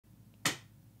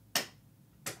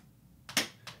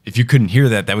If you couldn't hear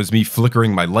that, that was me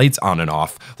flickering my lights on and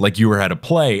off like you were at a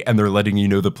play and they're letting you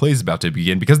know the play's about to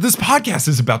begin because this podcast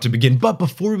is about to begin. But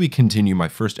before we continue my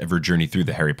first ever journey through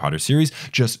the Harry Potter series,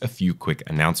 just a few quick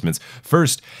announcements.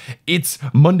 First, it's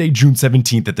Monday, June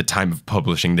 17th at the time of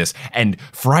publishing this, and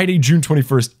Friday, June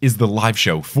 21st is the live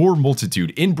show for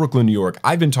Multitude in Brooklyn, New York.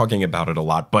 I've been talking about it a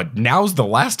lot, but now's the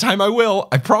last time I will.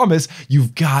 I promise.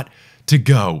 You've got to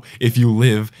go if you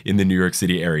live in the New York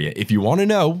City area. If you want to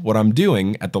know what I'm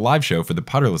doing at the live show for the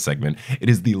Potterless segment, it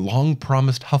is the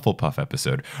long-promised Hufflepuff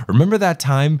episode. Remember that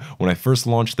time when I first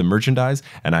launched the merchandise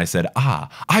and I said,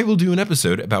 I will do an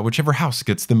episode about whichever house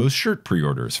gets the most shirt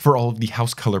pre-orders for all of the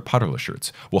house color Potterless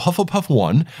shirts. Well, Hufflepuff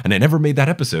won, and I never made that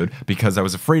episode because I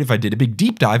was afraid if I did a big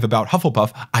deep dive about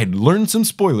Hufflepuff, I'd learn some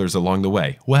spoilers along the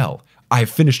way. Well, I've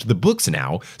finished the books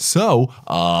now, so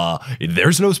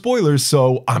there's no spoilers,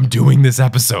 so I'm doing this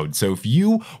episode. So if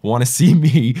you want to see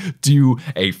me do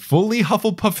a fully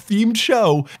Hufflepuff-themed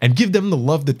show and give them the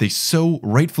love that they so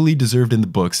rightfully deserved in the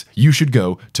books, you should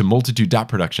go to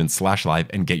multitude.production/live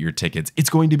and get your tickets. It's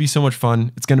going to be so much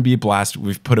fun. It's going to be a blast.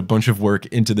 We've put a bunch of work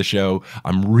into the show.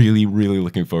 I'm really, really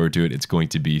looking forward to it. It's going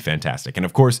to be fantastic. And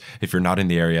of course, if you're not in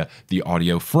the area, the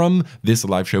audio from this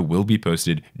live show will be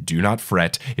posted. Do not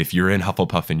fret. If you're in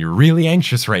Hufflepuff and you're really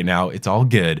anxious right now, it's all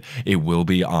good. It will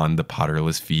be on the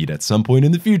Potterless feed at some point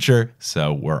in the future,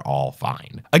 so we're all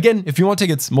fine. Again, if you want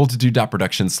tickets,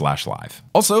 multitude.production/live.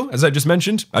 Also, as I just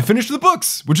mentioned, I finished the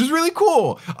books, which is really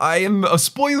cool. I am a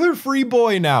spoiler-free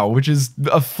boy now, which is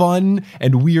a fun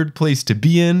and weird place to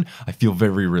be in. I feel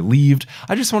very relieved.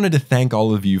 I just wanted to thank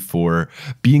all of you for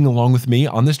being along with me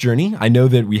on this journey. I know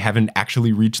that we haven't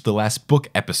actually reached the last book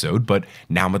episode, but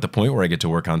now I'm at the point where I get to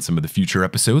work on some of the future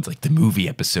episodes, like the movie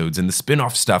episodes and the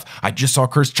spin-off stuff. I just saw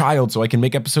Cursed Child, so I can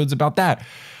make episodes about that.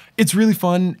 It's really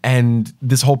fun, and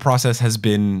this whole process has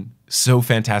been so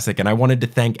fantastic, and I wanted to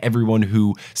thank everyone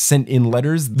who sent in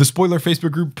letters. The Spoiler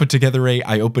Facebook group put together a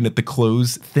I open at the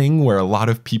close thing where a lot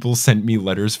of people sent me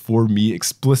letters for me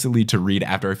explicitly to read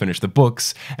after I finished the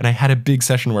books, and I had a big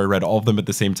session where I read all of them at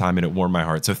the same time, and it warmed my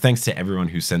heart. So thanks to everyone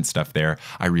who sent stuff there.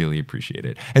 I really appreciate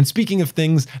it. And speaking of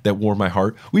things that warm my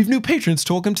heart, we've new patrons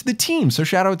to welcome to the team. So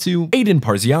shout out to Aiden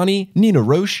Parziani, Nina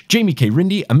Roche, Jamie K.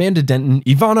 Rindy, Amanda Denton,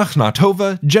 Ivana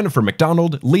Khnatova, Jennifer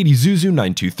McDonald, Lady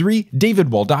Zuzu923, David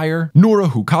Waldire, Nora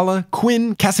Hukala,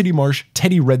 Quinn, Cassidy Marsh,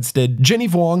 Teddy Redstead, Jenny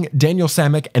Vuong, Daniel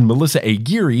Samek, and Melissa A.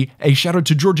 Geary. A shout out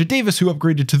to Georgia Davis, who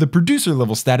upgraded to the producer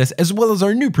level status, as well as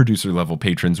our new producer level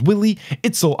patrons, Willie,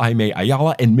 Itzel Aime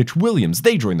Ayala, and Mitch Williams.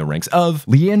 They joined the ranks of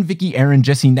Leanne, Vicky, Aaron,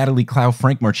 Jesse, Natalie, Clow,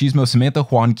 Frank, Marchismo, Samantha,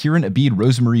 Juan, Kieran, Abid,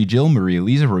 Rosemarie, Jill, Maria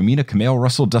Lisa, Romina, Camille,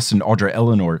 Russell, Dustin, Audra,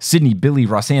 Eleanor, Sydney, Billy,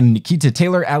 Rosanne, Nikita,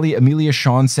 Taylor, Ali, Amelia,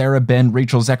 Sean, Sarah, Ben,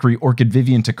 Rachel, Zachary, Orchid,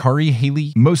 Vivian, Takari,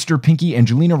 Haley, Moster, Pinky,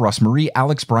 Angelina, Ross Marie,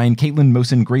 Alex, Brian, Caitlin,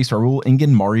 Mosin, Grace, Raul,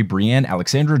 Ingen, Mari, Brienne,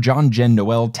 Alexandra, John, Jen,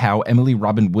 Noel, Tao, Emily,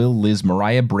 Robin, Will, Liz,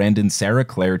 Mariah, Brandon, Sarah,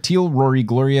 Claire, Teal, Rory,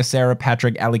 Gloria, Sarah,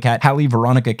 Patrick, Alicat, Hallie,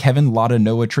 Veronica, Kevin, Lotta,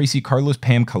 Noah, Tracy, Carlos,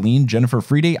 Pam, Colleen, Jennifer,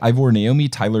 Friede, Ivor, Naomi,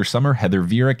 Tyler, Summer, Heather,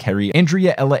 Vera, Carrie,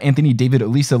 Andrea, Ella, Anthony, David,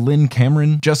 Elisa, Lynn,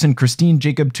 Cameron, Justin, Christine,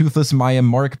 Jacob, Toothless, Maya,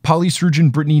 Mark, Polly,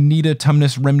 Surgeon, Brittany, Nita,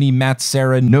 Tumnus, Remney, Matt,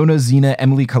 Sarah, Nona, Zena,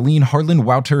 Emily, Colleen, Harlan,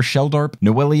 Wouter, Sheldarp,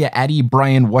 Noelia, Addie,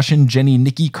 Brian, Wushin, Jenny,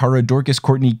 Nikki, Cara, Dorcas,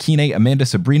 Courtney, Kine, Amanda,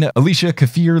 Sabrina, Alicia,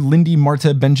 Kafir, Lindy,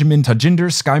 Marta, Benjamin,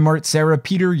 Tajinder, Skymart, Sarah,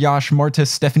 Peter, Yash, Marta,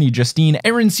 Stephanie, Justine,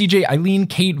 Aaron, CJ, Eileen,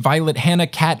 Kate, Violet, Hannah,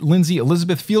 Kat, Lindsay,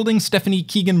 Elizabeth, Fielding, Stephanie,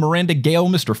 Keegan, Miranda, Gail,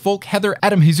 Mr. Folk, Heather,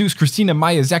 Adam, Jesus, Christina,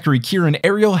 Maya, Zachary, Kieran,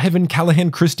 Ariel, Heaven,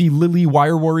 Callahan, Christy, Lily,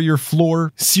 Wire Warrior,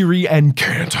 Floor, Siri, and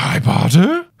Can't I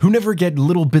Potter? Who never get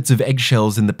little bits of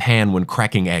eggshells in the pan when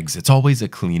cracking eggs. It's always a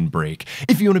clean break.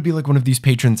 If you want to be like one of these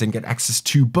patrons and get access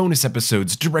to bonus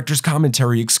episodes, director's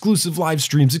commentary, exclusive live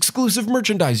streams, exclusive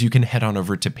merchandise, you can head on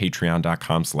over to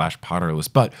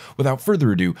patreon.com/Potterless. But without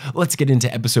further ado, let's get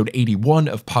into episode 81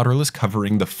 of Potterless,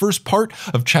 covering the first part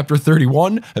of chapter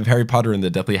 31 of Harry Potter and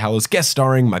the Deathly Hallows, guest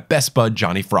starring my best bud,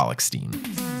 Johnny Frohlichstein.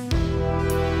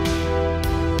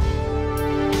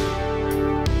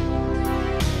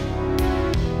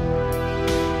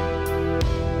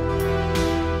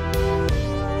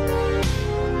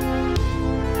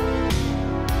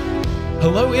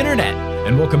 Hello, Internet,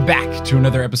 and welcome back to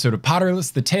another episode of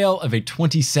Potterless, the tale of a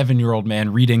 27-year-old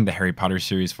man reading the Harry Potter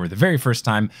series for the very first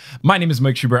time. My name is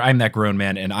Mike Schubert. I'm that grown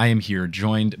man, and I am here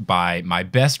joined by my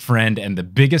best friend and the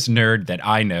biggest nerd that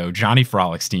I know, Johnny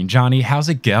Frohlichstein. Johnny, how's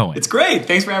it going? It's great.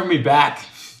 Thanks for having me back.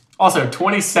 Also,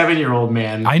 27-year-old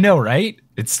man. I know, right?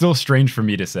 It's still strange for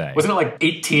me to say. Wasn't it like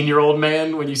 18-year-old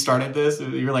man when you started this?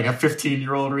 You were like a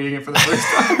 15-year-old reading it for the first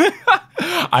time.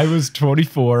 I was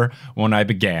 24 when I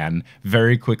began,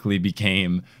 very quickly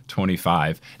became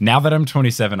 25. Now that I'm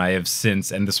 27, I have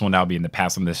since, and this will now be in the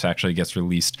past when this actually gets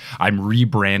released, I'm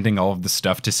rebranding all of the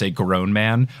stuff to say grown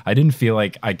man. I didn't feel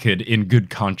like I could, in good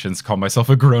conscience, call myself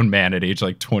a grown man at age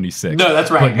like 26. No,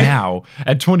 that's right. But now,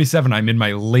 at 27, I'm in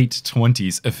my late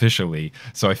 20s officially,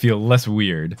 so I feel less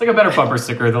weird. It's like a better bumper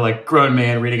sticker, the like grown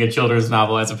man reading a children's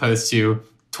novel as opposed to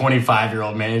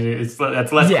 25-year-old man.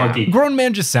 That's less clunky. Grown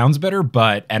man just sounds better,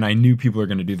 and I knew people were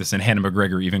going to do this, and Hannah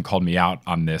McGregor even called me out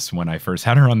on this when I first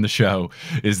had her on the show,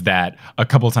 is that a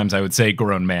couple of times I would say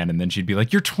grown man, and then she'd be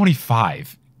like, you're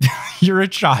 25. You're a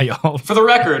child. For the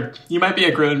record, you might be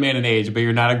a grown man in age, but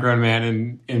you're not a grown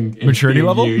man in maturity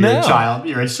level? You're No. a child.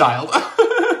 You're a child.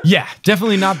 Yeah,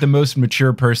 definitely not the most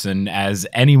mature person, as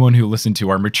anyone who listened to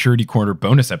our Maturity Corner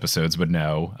bonus episodes would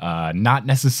know. Not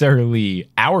necessarily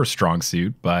our strong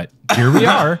suit, but here we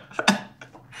are.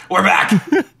 We're back.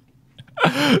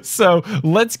 So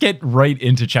let's get right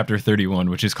into chapter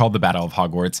 31, which is called The Battle of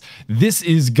Hogwarts. This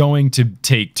is going to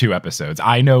take 2 episodes.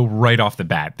 I know right off the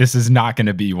bat, this is not going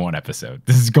to be 1 episode.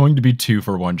 This is going to be 2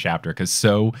 for 1 chapter because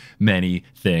so many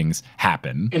things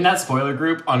happen. In that spoiler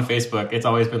group on Facebook, it's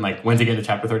always been like, when's he get to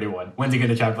chapter 31? When's he get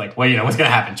to chapter, like, well, what's going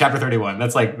to happen? Chapter 31.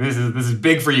 That's like, this is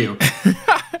big for you.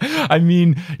 I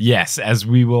mean, yes, as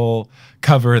we will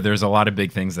cover, there's a lot of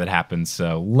big things that happen.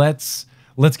 So let's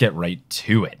get right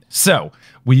to it. So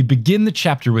we begin the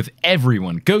chapter with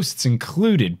everyone, ghosts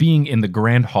included, being in the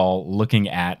Grand Hall looking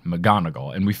at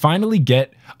McGonagall. And we finally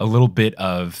get a little bit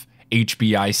of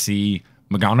HBIC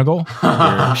McGonagall,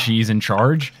 where she's in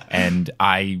charge. And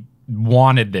I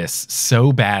wanted this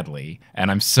so badly.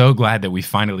 And I'm so glad that we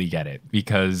finally get it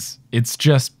because it's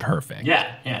just perfect.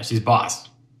 Yeah, she's boss.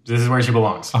 This is where she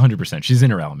belongs. 100%. She's in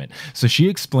her element. So she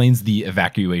explains the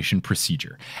evacuation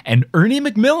procedure. And Ernie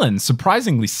Macmillan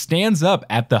surprisingly stands up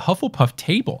at the Hufflepuff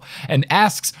table and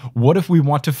asks, what if we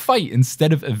want to fight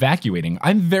instead of evacuating?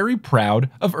 I'm very proud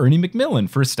of Ernie Macmillan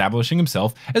for establishing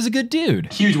himself as a good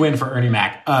dude. Huge win for Ernie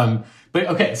Mac. But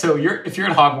okay, so if you're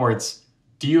at Hogwarts,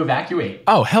 do you evacuate?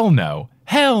 Oh, hell no.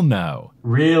 Hell no.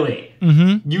 Really?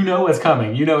 Mm-hmm. You know what's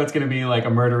coming. You know it's going to be like a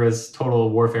murderous total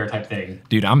warfare type thing.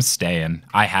 Dude, I'm staying.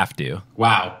 I have to.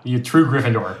 Wow. You true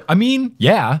Gryffindor. I mean,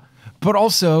 yeah. But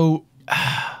also,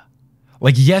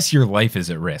 like, yes, your life is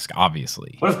at risk,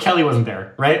 obviously. What if Kelly wasn't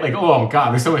there, right? Like, oh,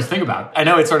 God, there's so much to think about. I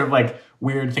know it's sort of like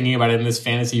weird thinking about it in this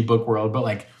fantasy book world, but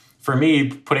like, for me,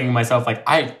 putting myself like,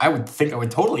 I would think I would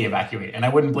totally evacuate and I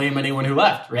wouldn't blame anyone who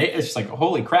left, right? It's just like,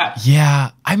 holy crap. Yeah,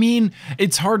 I mean,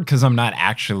 it's hard because I'm not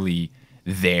actually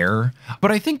there. But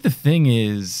I think the thing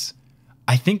is,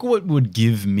 I think what would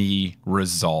give me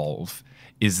resolve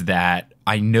is that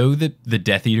I know that the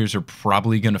Death Eaters are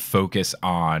probably going to focus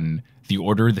on the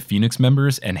Order of the Phoenix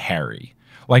members and Harry.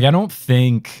 Like, I don't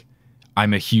think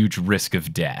I'm a huge risk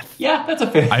of death. Yeah, that's a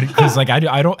fair. Because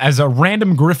I don't, as a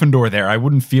random Gryffindor there, I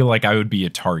wouldn't feel like I would be a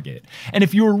target. And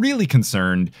if you were really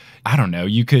concerned, I don't know,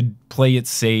 you could play it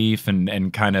safe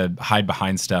and kind of hide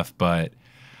behind stuff. But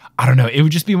I don't know, it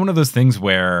would just be one of those things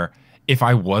where if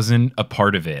I wasn't a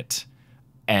part of it,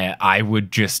 I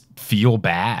would just feel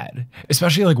bad.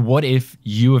 Especially like, what if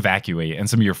you evacuate and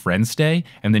some of your friends stay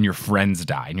and then your friends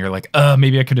die and you're like,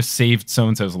 maybe I could have saved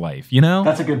so-and-so's life, you know?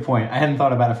 That's a good point. I hadn't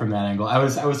thought about it from that angle. I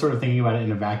was sort of thinking about it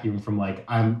in a vacuum from like,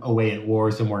 I'm away at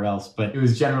war somewhere else, but it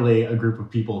was generally a group of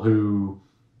people who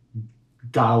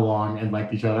got along and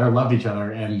liked each other, or loved each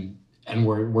other, and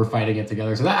we're fighting it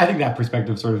together. So I think that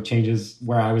perspective sort of changes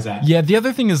where I was at. Yeah, the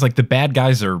other thing is like the bad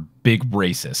guys are big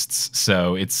racists,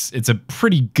 so it's a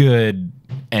pretty good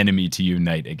enemy to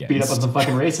unite against. Beat up on some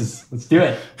fucking racists. Let's do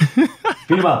it.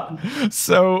 Beat them up.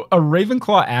 So a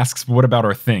Ravenclaw asks, what about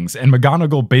our things? And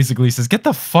McGonagall basically says, get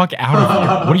the fuck out of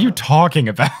here. What are you talking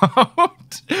about?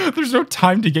 There's no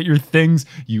time to get your things,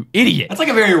 you idiot. That's like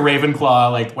a very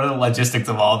Ravenclaw, like, what are the logistics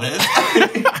of all this?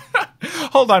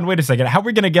 Hold on, wait a second. How are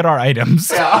we going to get our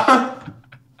items? Yeah.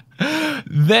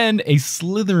 Then a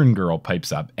Slytherin girl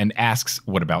pipes up and asks,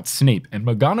 what about Snape? And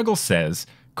McGonagall says,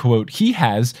 quote, he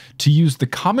has, to use the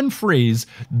common phrase,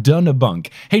 done a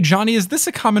bunk. Hey, Johnny, is this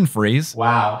a common phrase?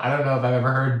 Wow, I don't know if I've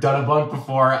ever heard done a bunk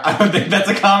before. I don't think that's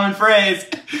a common phrase.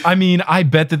 I mean, I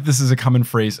bet that this is a common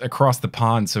phrase across the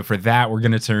pond. So for that, we're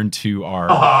going to turn to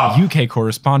our UK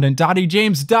correspondent, Dottie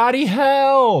James. Dottie,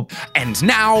 help! And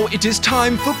now it is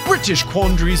time for British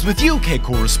Quandaries with UK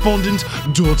correspondent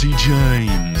Dottie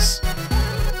James.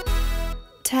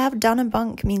 To have done a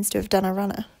bunk means to have done a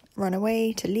runner. Run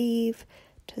away, to leave,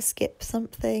 to skip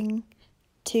something,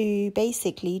 to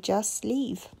basically just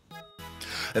leave.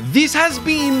 This has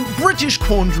been British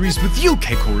Quandaries with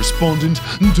UK correspondent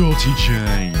Dottie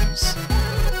James.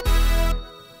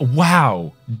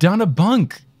 Wow, Donna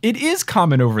Bunk. It is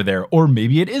common over there, or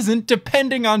maybe it isn't,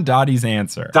 depending on Dottie's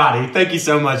answer. Dottie, thank you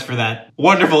so much for that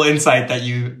wonderful insight that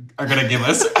you are going to give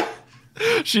us.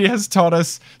 She has taught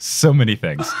us so many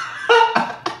things.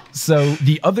 So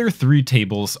the other 3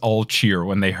 tables all cheer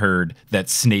when they heard that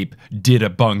Snape did a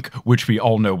bunk, which we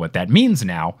all know what that means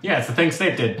now. Yeah, it's the thing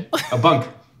Snape did. A bunk.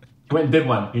 He went and did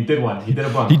one. He did one. He did a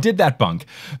bunk. He did that bunk.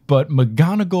 But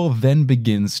McGonagall then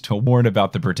begins to warn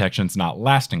about the protections not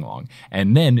lasting long.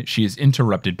 And then she is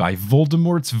interrupted by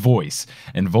Voldemort's voice.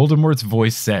 And Voldemort's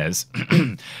voice says,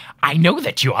 I know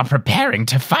that you are preparing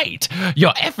to fight.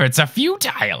 Your efforts are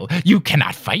futile. You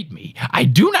cannot fight me. I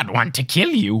do not want to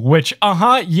kill you. Which,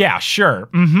 yeah, sure.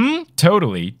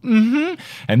 Totally.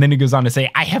 And then he goes on to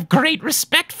say, I have great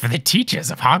respect for the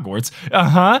teachers of Hogwarts.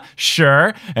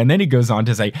 Sure. And then he goes on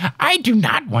to say, I do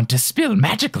not want to spill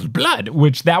magical blood,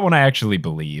 which that one I actually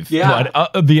believe. Yeah.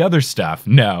 But the other stuff,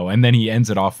 no. And then he ends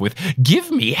it off with,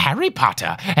 give me Harry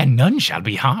Potter, and none shall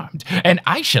be harmed. And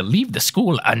I shall leave the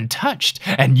school untouched,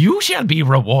 and you shall be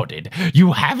rewarded.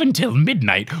 You have until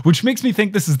midnight, which makes me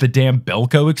think this is the damn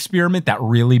Belko Experiment, that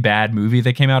really bad movie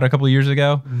that came out a couple years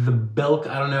ago. The Belk,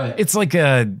 I don't know. It's like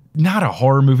not a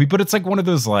horror movie, but it's like one of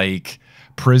those like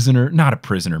not a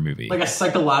prisoner movie. Like a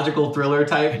psychological thriller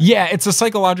type? Yeah, it's a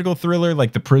psychological thriller,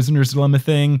 like the Prisoner's Dilemma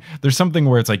thing. There's something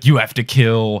where it's like, you have to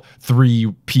kill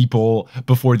 3 people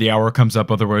before the hour comes up,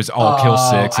 otherwise I'll kill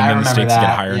 6, and then the stakes get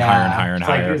higher and higher and higher and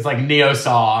higher. It's like Neo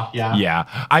Saw, yeah.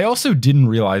 Yeah. I also didn't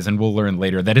realize, and we'll learn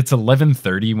later, that it's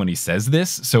 11:30 when he says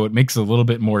this, so it makes a little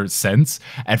bit more sense.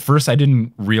 At first, I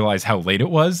didn't realize how late it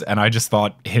was, and I just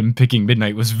thought him picking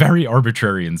midnight was very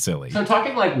arbitrary and silly. So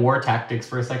talking like war tactics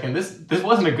for a second, this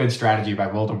wasn't a good strategy by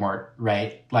Voldemort,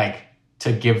 right? Like,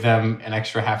 to give them an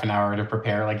extra half an hour to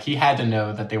prepare. Like, he had to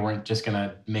know that they weren't just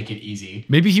gonna make it easy.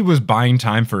 Maybe he was buying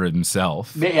time for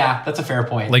himself. Yeah, that's a fair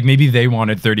point. Like, maybe they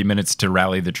wanted 30 minutes to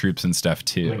rally the troops and stuff,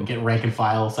 too. Like, get rank and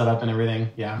file set up and everything,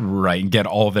 yeah. Right, and get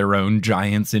all their own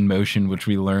giants in motion, which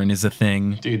we learn is a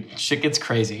thing. Dude, shit gets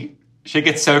crazy. Shit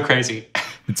gets so crazy.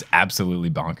 It's absolutely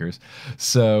bonkers.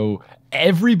 So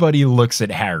everybody looks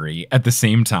at Harry at the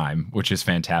same time, which is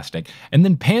fantastic. And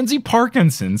then Pansy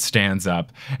Parkinson stands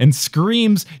up and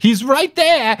screams, he's right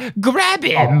there! Grab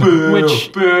him! Oh, boo,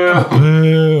 which, boo.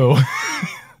 Boo.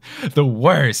 The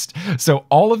worst. So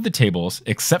all of the tables,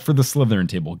 except for the Slytherin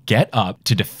table, get up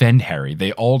to defend Harry.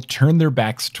 They all turn their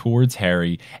backs towards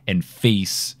Harry and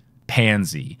face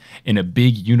Pansy in a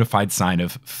big unified sign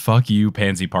of fuck you,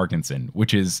 Pansy Parkinson,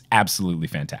 which is absolutely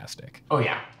fantastic. Oh,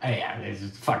 yeah. It's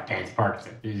just, fuck Pansy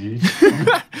Parkinson.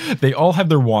 They all have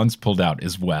their wands pulled out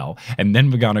as well. And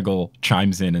then McGonagall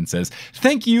chimes in and says,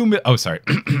 thank you,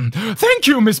 thank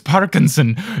you, Miss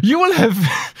Parkinson. You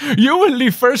will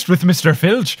leave first with Mr.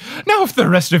 Filch. Now if the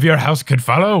rest of your house could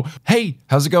follow. Hey,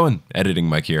 how's it going? Editing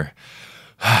Mike here.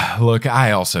 Look,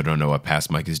 I also don't know what Past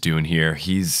Mike is doing here.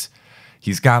 He's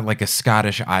got like a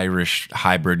Scottish-Irish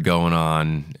hybrid going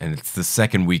on, and it's the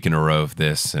 2nd week in a row of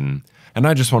this, and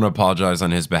I just want to apologize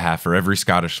on his behalf for every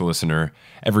Scottish listener,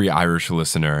 every Irish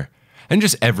listener, and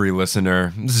just every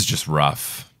listener. This is just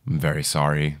rough. I'm very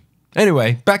sorry.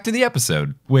 Anyway, back to the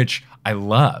episode, which I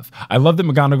love. I love that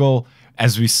McGonagall,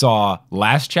 as we saw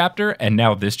last chapter and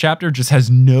now this chapter, just has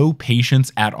no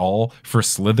patience at all for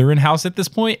Slytherin House at this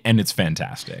point, and it's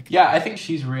fantastic. Yeah, I think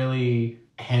she's really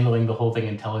handling the whole thing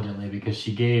intelligently because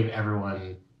she gave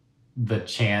everyone the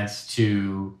chance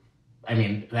to, I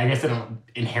mean, I guess they don't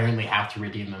inherently have to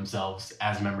redeem themselves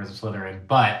as members of Slytherin,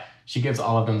 but she gives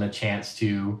all of them the chance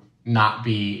to not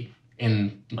be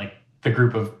in like the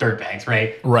group of dirtbags,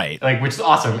 right? Right. Like, which is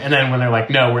awesome. And then when they're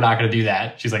like, no, we're not going to do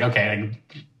that, she's like, okay,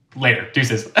 later,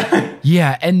 deuces.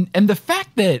 Yeah, and the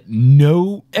fact that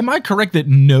am I correct that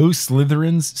no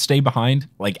Slytherins stay behind?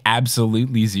 Like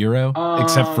absolutely zero?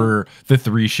 Except for the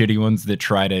 3 shitty ones that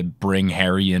try to bring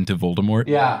Harry into Voldemort?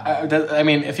 Yeah, I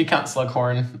mean, if you count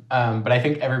Slughorn, but I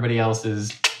think everybody else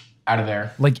is out of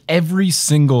there. Like every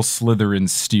single Slytherin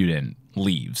student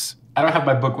leaves. I don't have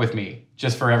my book with me,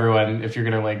 just for everyone, if you're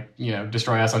gonna like,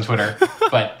 destroy us on Twitter.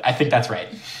 But I think that's right.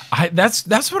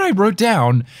 That's what I wrote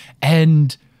down,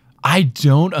 and I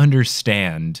don't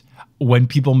understand when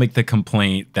people make the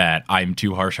complaint that I'm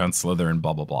too harsh on Slytherin,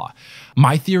 blah, blah, blah.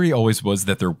 My theory always was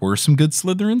that there were some good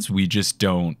Slytherins. We just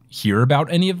don't hear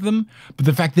about any of them. But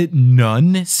the fact that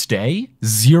none stay,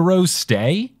 0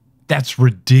 stay, that's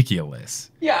ridiculous.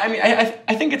 Yeah, I mean,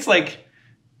 I think it's like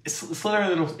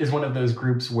Slytherin is one of those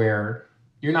groups where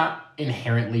you're not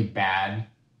inherently bad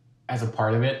as a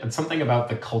part of it, but something about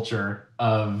the culture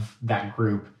of that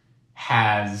group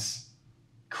has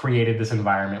created this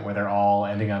environment where they're all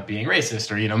ending up being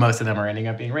racist, or, you know, most of them are ending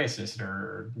up being racist,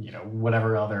 or, you know,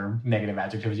 whatever other negative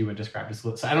adjectives you would describe as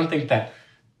Slytherin. So I don't think that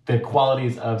the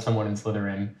qualities of someone in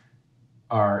Slytherin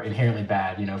are inherently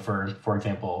bad. You know, for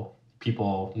example,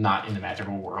 people not in the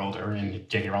magical world or in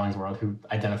J.K. Rowling's world who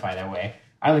identify that way.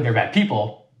 I don't think they're bad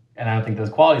people, and I don't think those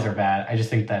qualities are bad. I just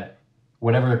think that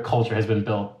whatever culture has been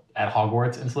built at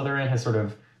Hogwarts and Slytherin has sort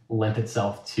of lent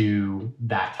itself to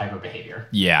that type of behavior.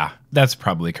 Yeah, that's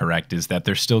probably correct, is that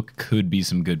there still could be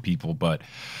some good people, but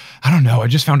I don't know. I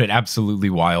just found it absolutely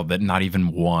wild that not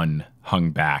even one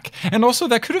hung back. And also,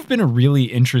 that could have been a really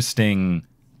interesting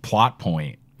plot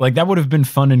point. Like, that would have been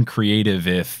fun and creative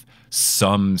if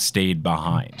some stayed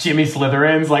behind. Jimmy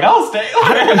Slytherin's like, I'll stay.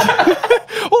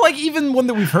 Well, like, even one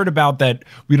that we've heard about that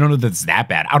we don't know that's that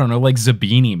bad. I don't know, like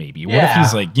Zabini maybe. What if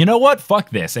he's like, you know what? Fuck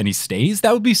this. And he stays?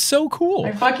 That would be so cool.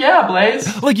 Like, fuck yeah,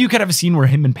 Blaze. Like, you could have a scene where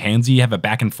him and Pansy have a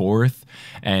back and forth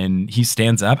and he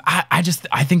stands up. I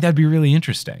think that'd be really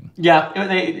interesting. Yeah,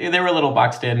 they were a little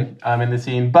boxed in the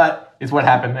scene, but it's what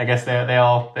happened. I guess they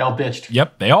all bitched.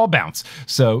 Yep, they all bounce.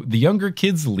 So the younger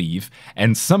kids leave,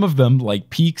 and some of them, like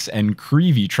Peeks and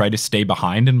Creevy, try to stay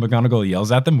behind, and McGonagall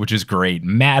yells at them, which is great.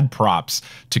 Mad props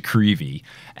to Creevy.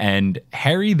 And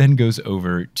Harry then goes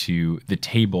over to the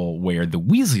table where the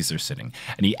Weasleys are sitting,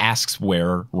 and he asks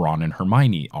where Ron and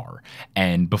Hermione are.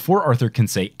 And before Arthur can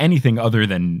say anything other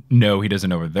than no, he doesn't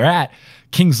know where they're at,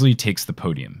 Kingsley takes the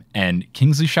podium, and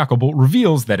Kingsley Shacklebolt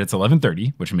reveals that it's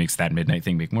 11:30, which makes that midnight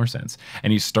thing make more sense,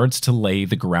 and he starts to lay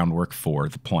the groundwork for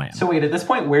the plan. So wait, at this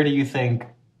point, where do you think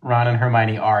Ron and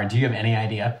Hermione are? Do you have any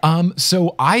idea?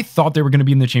 So I thought they were going to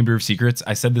be in the Chamber of Secrets.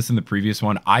 I said this in the previous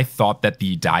one. I thought that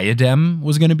the diadem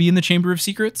was going to be in the Chamber of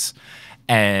Secrets,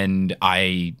 and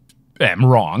I am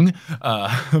wrong,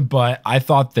 but I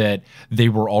thought that they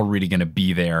were already going to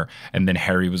be there, and then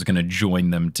Harry was going to join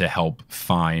them to help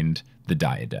find the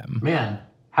diadem. Man,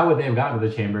 how would they have gotten to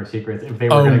the Chamber of Secrets if they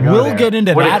were going to go we'll there? get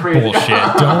into that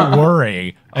bullshit. Don't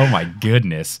worry. Oh my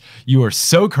goodness. You are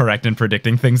so correct in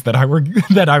predicting things that I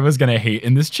was going to hate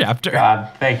in this chapter. God,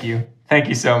 thank you. Thank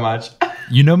you so much.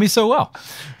 You know me so well.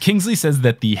 Kingsley says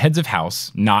that the heads of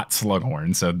house, not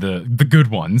Slughorn, so the good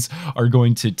ones, are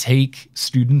going to take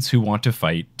students who want to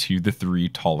fight to the 3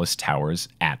 tallest towers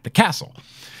at the castle.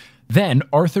 Then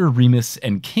Arthur, Remus,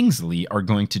 and Kingsley are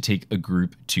going to take a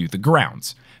group to the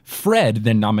grounds. Fred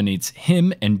then nominates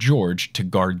him and George to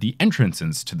guard the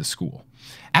entrances to the school.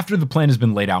 After the plan has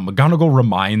been laid out, McGonagall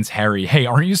reminds Harry, hey,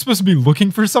 aren't you supposed to be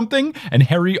looking for something? And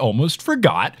Harry almost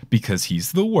forgot because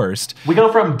he's the worst. We go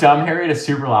from dumb Harry to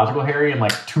super logical Harry in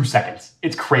like 2 seconds.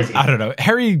 It's crazy. I don't know.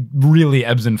 Harry really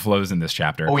ebbs and flows in this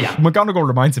chapter. Oh, yeah. McGonagall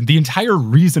reminds him the entire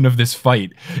reason of this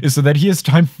fight is so that he has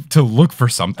time to look for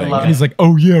something. And he's like,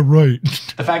 oh, yeah, right.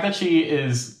 The fact that she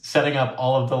is setting up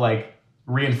all of the like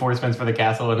reinforcements for the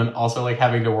castle and then also like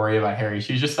having to worry about Harry.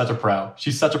 She's just such a pro.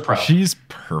 She's such a pro. She's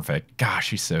perfect. Gosh,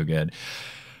 she's so good.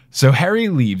 So Harry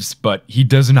leaves, but he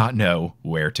does not know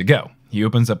where to go. He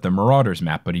opens up the Marauders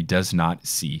map, but he does not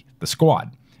see the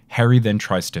squad. Harry then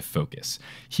tries to focus.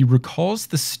 He recalls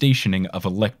the stationing of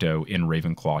Electo in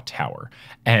Ravenclaw Tower.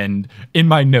 And in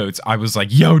my notes, I was like,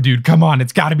 yo, dude, come on.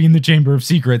 It's got to be in the Chamber of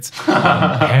Secrets.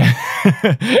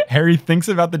 Harry thinks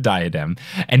about the diadem,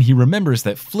 and he remembers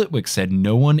that Flitwick said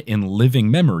no one in living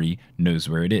memory knows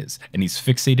where it is. And he's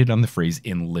fixated on the phrase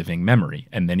in living memory.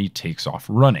 And then he takes off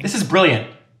running. This is brilliant.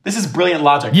 This is brilliant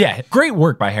logic. Yeah, great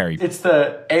work by Harry. It's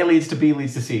the A leads to B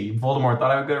leads to C. Voldemort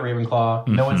thought I would go to Ravenclaw.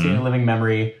 No one's seen a living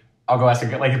memory. I'll go ask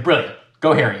a like, brilliant.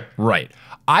 Go Harry. Right.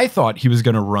 I thought he was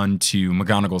going to run to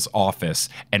McGonagall's office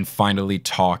and finally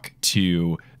talk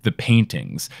to the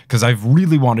paintings, because I've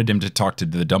really wanted him to talk to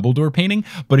the Dumbledore painting.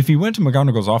 But if he went to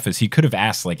McGonagall's office, he could have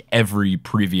asked like every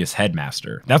previous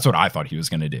headmaster. That's what I thought he was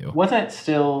going to do. Wasn't it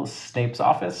still Snape's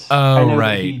office? Oh, I know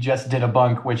right. That he just did a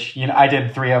bunk, which I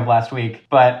did 3 of last week,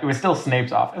 but it was still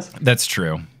Snape's office. That's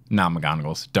true. Not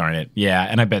McGonagall's. Darn it. Yeah,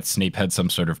 and I bet Snape had some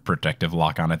sort of protective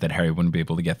lock on it that Harry wouldn't be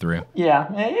able to get through. Yeah.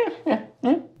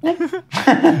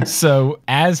 So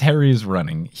as Harry is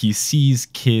running, he sees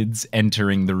kids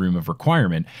entering the room of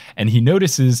requirement, and he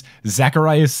notices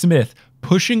Zacharias Smith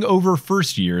pushing over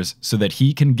first years so that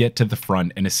he can get to the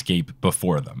front and escape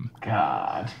before them.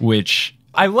 God. Which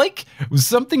I like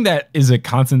something that is a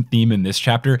constant theme in this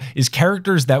chapter is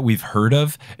characters that we've heard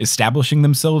of establishing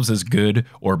themselves as good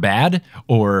or bad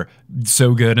or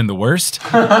so good and the worst.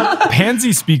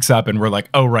 Pansy speaks up and we're like,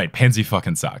 oh, right, Pansy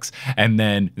fucking sucks. And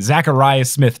then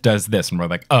Zacharias Smith does this and we're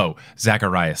like, oh,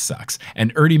 Zacharias sucks.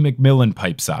 And Ernie McMillan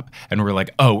pipes up and we're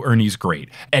like, oh, Ernie's great.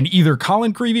 And either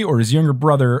Colin Creevy or his younger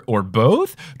brother or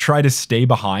both try to stay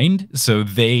behind so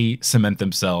they cement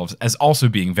themselves as also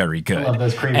being very good. I love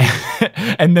those Creevy.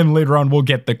 And then later on, we'll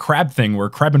get the Crab thing where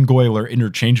Crab and Goyle are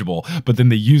interchangeable, but then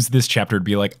they use this chapter to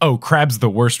be like, oh, Crab's the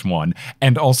worst one,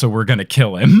 and also we're going to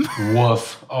kill him.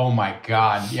 Woof. Oh my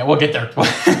God. Yeah, we'll get there.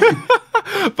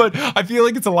 But I feel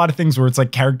like it's a lot of things where it's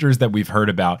like characters that we've heard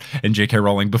about, and J.K.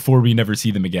 Rowling, before we never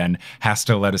see them again, has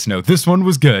to let us know this one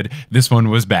was good, this one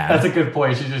was bad. That's a good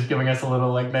point. She's just giving us a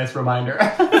little like nice reminder.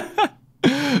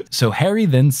 So Harry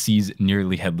then sees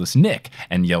nearly headless Nick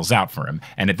and yells out for him.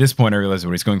 And at this point, I realize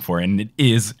what he's going for. And it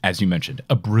is, as you mentioned,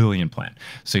 a brilliant plan.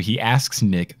 So he asks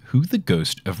Nick who the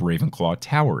ghost of Ravenclaw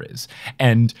Tower is.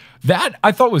 And that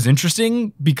I thought was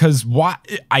interesting because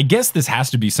I guess this has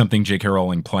to be something J.K.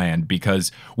 Rowling planned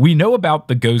because we know about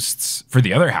the ghosts for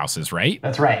the other houses, right?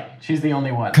 That's right. She's the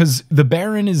only one. Because the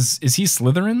Baron is he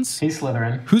Slytherin's? He's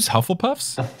Slytherin. Who's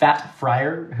Hufflepuff's? The Fat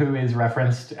Friar, who is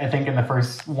referenced, I think, in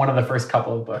one of the first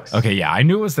couple of books. Okay, yeah, I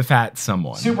knew it was the fat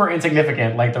someone. Super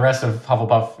insignificant, like the rest of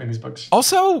Hufflepuff in these books.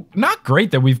 Also, not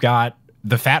great that we've got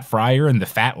the Fat Friar and the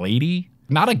Fat Lady.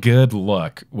 Not a good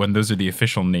look when those are the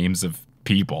official names of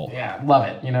people. Yeah, love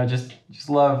it. You know, just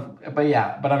love.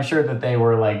 But I'm sure that they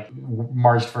were like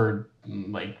marched for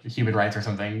like human rights or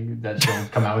something that she'll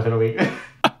come out with in a week.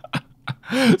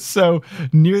 So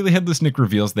nearly headless Nick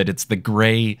reveals that it's the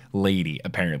Gray Lady,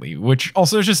 apparently, which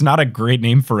also is just not a great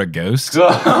name for a ghost.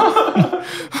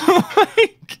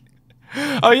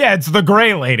 Oh yeah, it's the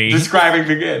Gray Lady.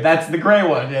 Describing that's the gray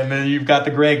one, and then you've got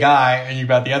the gray guy, and you've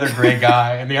got the other gray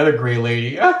guy, and the other gray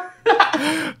lady.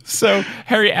 So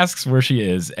Harry asks where she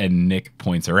is, and Nick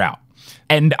points her out.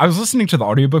 And I was listening to the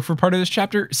audiobook for part of this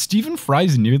chapter. Stephen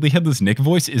Fry's nearly headless Nick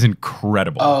voice is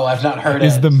incredible. Oh, I've not heard it.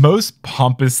 It's the most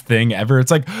pompous thing ever.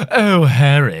 It's like, oh,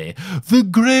 Harry, the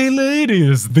Grey Lady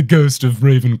is the ghost of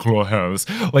Ravenclaw House.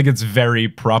 Like, it's very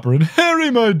proper. And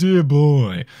Harry, my dear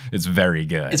boy. It's very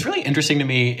good. It's really interesting to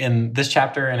me in this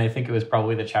chapter, and I think it was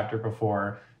probably the chapter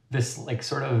before, this like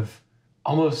sort of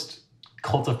almost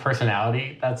cult of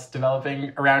personality that's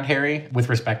developing around Harry with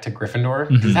respect to Gryffindor.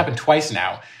 Mm-hmm. This has happened twice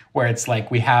now, where it's like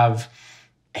we have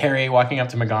Harry walking up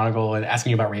to McGonagall and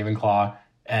asking about Ravenclaw,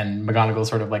 and McGonagall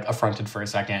sort of like affronted for a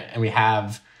second, and we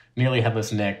have nearly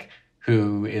headless Nick,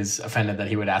 who is offended that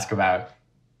he would ask about,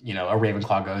 you know, a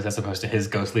Ravenclaw ghost as opposed to his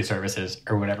ghostly services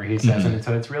or whatever he says. Mm-hmm. And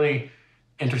so it's really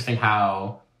interesting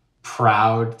how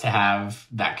proud to have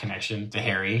that connection to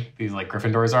Harry these like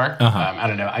Gryffindors are. Uh-huh. I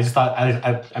don't know. I just thought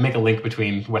I make a link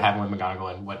between what happened with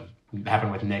McGonagall and what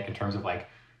happened with Nick in terms of like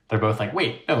they're both like,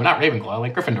 wait, no, not Ravenclaw,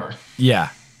 like Gryffindor. Yeah,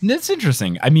 that's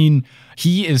interesting. I mean,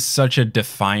 he is such a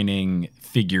defining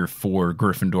figure for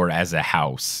Gryffindor as a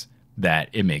house that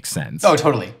it makes sense. Oh,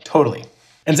 totally.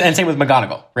 And same with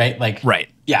McGonagall, right? Like, right.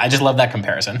 Yeah, I just love that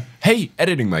comparison. Hey,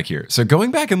 editing Mike here. So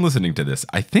going back and listening to this,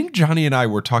 I think Johnny and I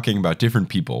were talking about different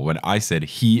people when I said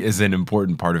he is an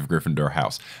important part of Gryffindor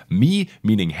House. Me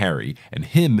meaning Harry, and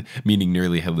him meaning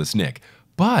nearly headless Nick.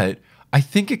 But I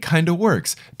think it kind of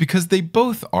works because they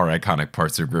both are iconic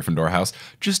parts of Gryffindor House,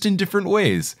 just in different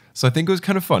ways. So I think it was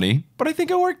kind of funny, but I think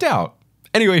it worked out.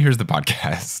 Anyway, here's the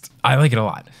podcast. I like it a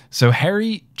lot. So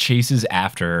Harry chases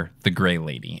after the Grey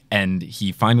Lady, and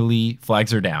he finally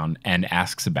flags her down and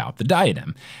asks about the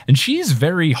diadem. And she's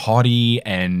very haughty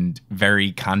and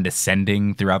very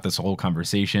condescending throughout this whole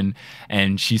conversation,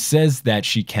 and she says that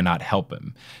she cannot help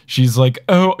him. She's like,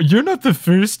 oh, you're not the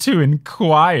first to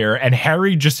inquire, and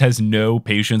Harry just has no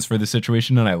patience for the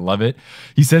situation, and I love it.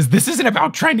 He says, this isn't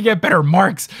about trying to get better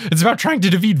marks, it's about trying to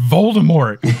defeat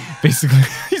Voldemort. Basically,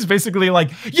 he's basically like,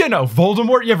 you know,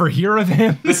 Voldemort, you ever hear of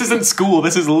him? This isn't school.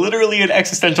 This is literally an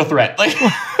existential threat. Like,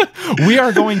 we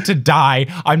are going to die.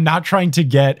 I'm not trying to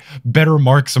get better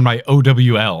marks on my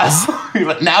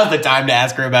OWLs. Now's the time to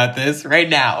ask her about this. Right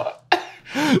now.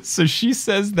 So she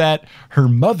says that her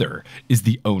mother is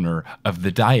the owner of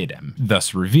the diadem,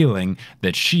 thus revealing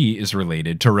that she is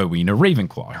related to Rowena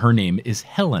Ravenclaw. Her name is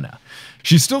Helena.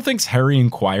 She still thinks Harry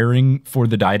inquiring for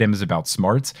the diadem is about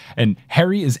smarts, and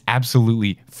Harry is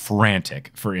absolutely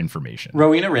frantic for information.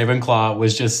 Rowena Ravenclaw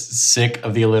was just sick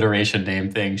of the alliteration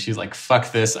name thing. She's like,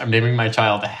 fuck this. I'm naming my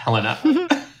child Helena.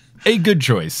 A good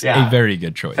choice. Yeah. A very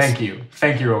good choice. Thank you.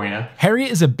 Thank you, Rowena. Harry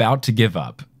is about to give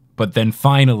up, but then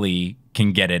finally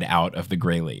can get it out of the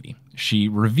Grey Lady. She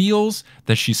reveals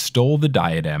that she stole the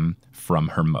diadem from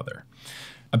her mother.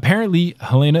 Apparently,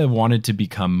 Helena wanted to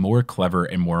become more clever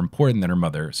and more important than her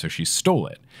mother, so she stole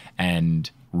it. And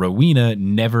Rowena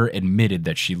never admitted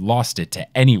that she lost it to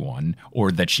anyone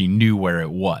or that she knew where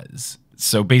it was.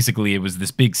 So basically, it was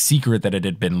this big secret that it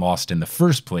had been lost in the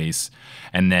first place.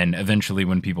 And then eventually,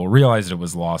 when people realized it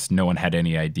was lost, no one had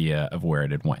any idea of where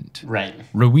it had went. Right.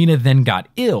 Rowena then got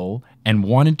ill and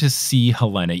wanted to see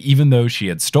Helena, even though she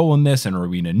had stolen this and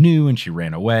Rowena knew and she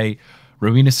ran away.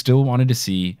 Rowena still wanted to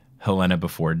see Helena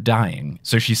before dying.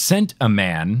 So she sent a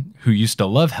man who used to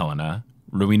love Helena.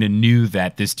 Rowena knew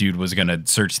that this dude was going to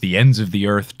search the ends of the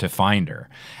earth to find her.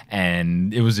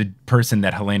 And it was a person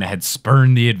that Helena had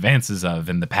spurned the advances of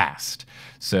in the past.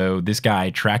 So this guy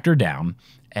tracked her down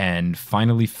and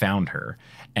finally found her.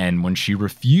 And when she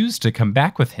refused to come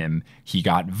back with him, he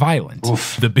got violent.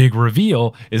 Oof. The big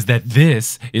reveal is that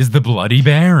this is the Bloody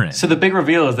Baron. So the big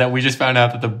reveal is that we just found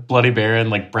out that the Bloody Baron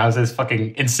like browses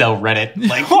fucking incel Reddit,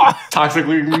 like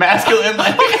toxically masculine.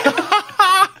 Like.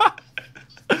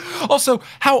 Also,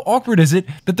 how awkward is it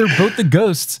that they're both the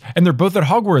ghosts and they're both at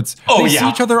Hogwarts? They see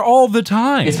each other all the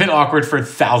time. It's been awkward for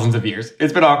thousands of years.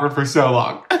 It's been awkward for so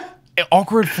long.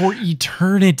 Awkward for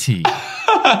eternity.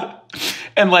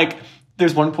 And like,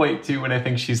 there's one point too when I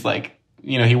think she's like,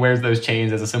 you know, he wears those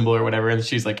chains as a symbol or whatever, and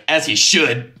she's like, as he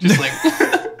should. Just like,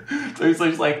 so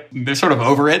he's like, they're sort of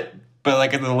over it, but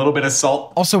like a little bit of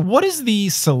salt. Also, what is the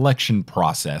selection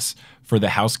process for the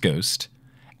house ghost?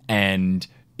 And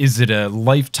is it a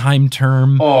lifetime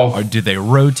term? Or do they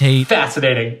rotate?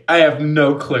 Fascinating. I have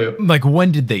no clue. Like,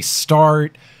 when did they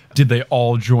start? Did they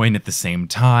all join at the same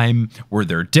time? Were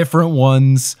there different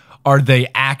ones? Are they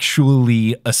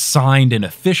actually assigned an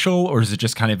official, or is it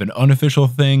just kind of an unofficial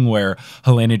thing where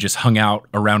Helena just hung out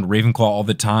around Ravenclaw all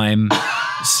the time?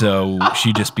 So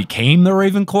she just became the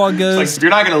Ravenclaw ghost? It's like, if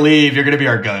you're not going to leave, you're going to be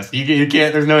our ghost. You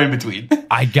can't, there's no in between.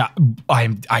 I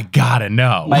gotta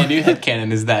know. My new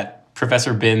headcanon is that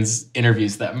Professor Binns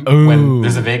interviews them when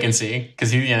there's a vacancy,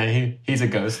 because he's a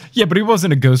ghost. Yeah, but he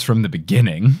wasn't a ghost from the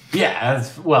beginning. Yeah,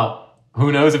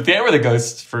 who knows if they were the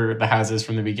ghosts for the houses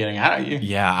from the beginning?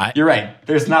 You're right.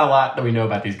 There's not a lot that we know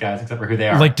about these guys except for who they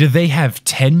are. Like, do they have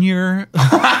tenure?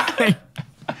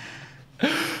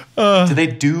 Do they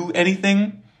do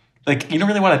anything? Like, you don't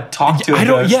really want to talk to a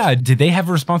ghost. Yeah, did they have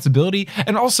a responsibility?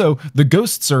 And also, the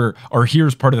ghosts are here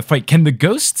as part of the fight. Can the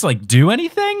ghosts, like, do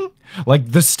anything?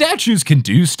 Like, the statues can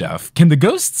do stuff. Can the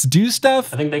ghosts do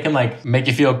stuff? I think they can, like, make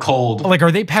you feel cold. Like,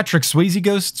 are they Patrick Swayze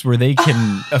ghosts where they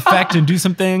can affect and do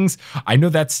some things? I know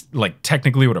that's, like,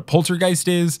 technically what a poltergeist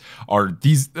is. Are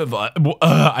these... so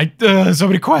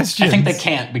many questions. I think they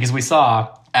can't, because we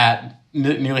saw at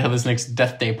Nearly Headless Nick's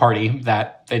death day party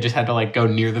that they just had to, like, go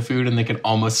near the food and they could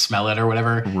almost smell it or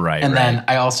whatever. Right, And then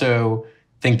I also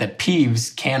think that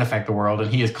Peeves can affect the world,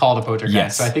 and he is called a poltergeist.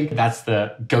 Yes. So I think that's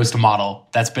the ghost model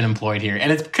that's been employed here.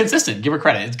 And it's consistent. Give her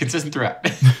credit. It's consistent throughout.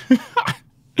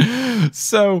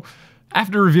 So,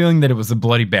 after revealing that it was a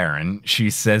Bloody Baron, she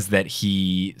says that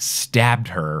he stabbed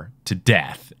her to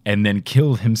death and then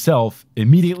killed himself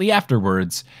immediately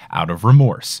afterwards out of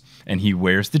remorse. And he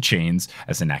wears the chains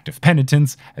as an act of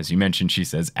penitence. As you mentioned, she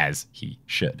says, as he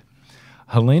should.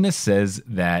 Helena says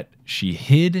that she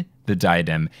hid the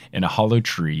diadem in a hollow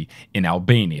tree in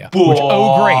Albania. Which,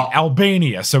 great,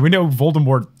 Albania. So we know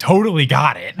Voldemort totally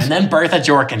got it. And then Bertha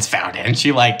Jorkins found it, and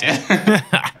she liked it.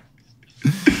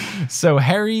 So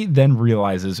Harry then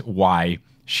realizes why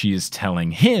she is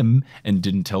telling him and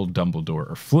didn't tell Dumbledore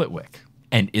or Flitwick.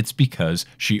 And it's because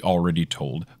she already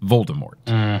told Voldemort.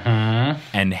 Mm-hmm.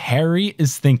 And Harry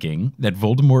is thinking that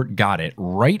Voldemort got it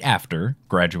right after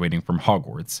graduating from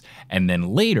Hogwarts, and then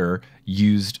later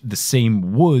used the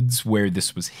same woods where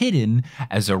this was hidden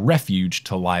as a refuge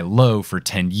to lie low for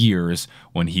 10 years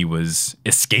when he was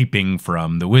escaping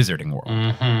from the wizarding world.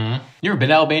 Mm-hmm. You ever been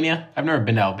to Albania? I've never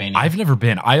been to Albania. I've never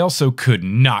been. I also could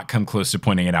not come close to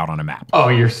pointing it out on a map. Oh,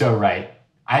 you're so right.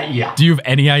 Yeah. Do you have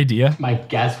any idea? My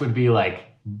guess would be like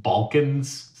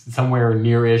Balkans, somewhere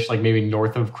near-ish, like maybe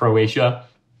north of Croatia.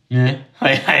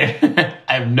 I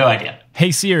have no idea.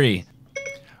 Hey Siri,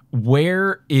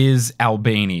 where is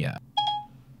Albania?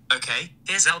 Okay,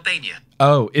 here's Albania.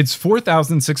 Oh, it's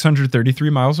 4,633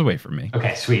 miles away from me.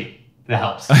 Okay, sweet. That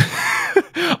helps.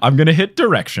 I'm going to hit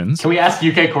directions. Can we ask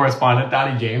UK correspondent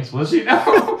Donnie James? Will she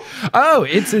know? Oh,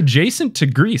 it's adjacent to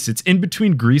Greece. It's in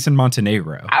between Greece and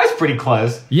Montenegro. I was pretty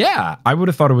close. Yeah, I would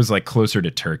have thought it was like closer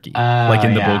to Turkey, like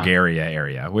in the Bulgaria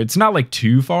area. It's not like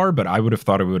too far, but I would have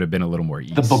thought it would have been a little more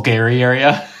east. The Bulgaria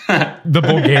area? The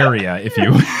Bulgaria, if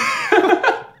you...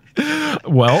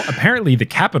 Well, apparently the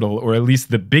capital, or at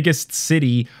least the biggest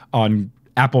city on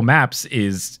Apple Maps,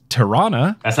 is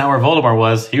Tirana. That's not where Voldemort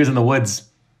was. He was in the woods.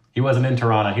 He wasn't in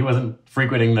Tirana. He wasn't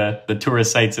frequenting the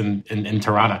tourist sites in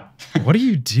Tirana. What do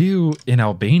you do in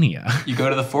Albania? You go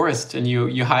to the forest and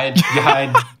you hide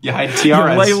tiaras. You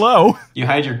lay low. You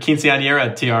hide your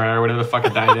quinceañera tiara or whatever the fuck a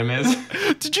diadem is.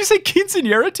 Did you say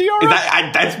quinceañera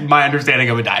tiara? That's my understanding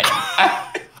of a diadem.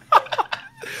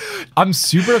 I'm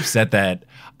super upset that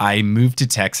I moved to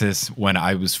Texas when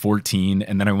I was 14,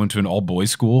 and then I went to an all-boys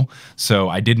school, so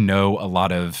I didn't know a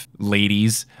lot of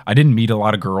ladies. I didn't meet a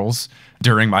lot of girls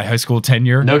during my high school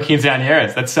tenure. No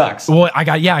quinceañeras. That sucks. Well, I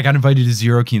got invited to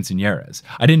 0 quinceañeras.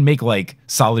 I didn't make like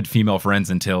solid female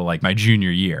friends until like my junior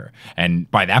year. And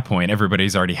by that point,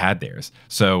 everybody's already had theirs.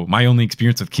 So my only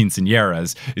experience with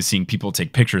quinceañeras is seeing people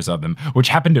take pictures of them, which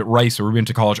happened at Rice, where we went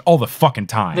to college all the fucking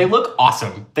time. They look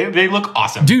awesome. They look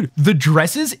awesome. Dude, the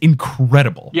dress is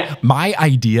incredible. Yeah. My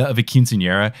idea of a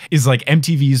quinceañera is like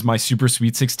MTV's My Super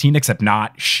Sweet 16, except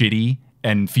not shitty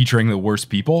and featuring the worst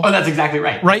people. Oh, that's exactly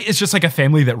right. Right? It's just like a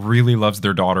family that really loves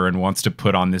their daughter and wants to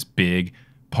put on this big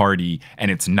party,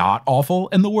 and it's not awful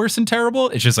and the worst and terrible.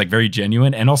 It's just like very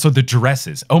genuine. And also the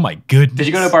dresses. Oh my goodness. Did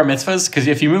you go to bar mitzvahs? Because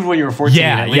if you moved when you were 14,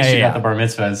 at least you got the bar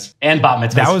mitzvahs and bat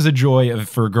mitzvahs. That was a joy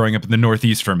for growing up in the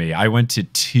Northeast for me. I went to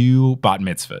 2 bat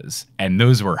mitzvahs, and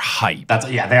those were hype.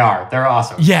 They are. They're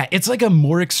awesome. Yeah, it's like a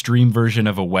more extreme version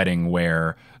of a wedding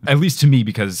where, at least to me,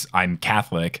 because I'm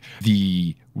Catholic,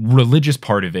 the religious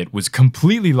part of it was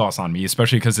completely lost on me,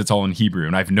 especially because it's all in Hebrew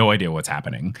and I have no idea what's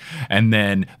happening. And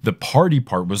then the party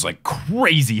part was like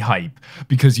crazy hype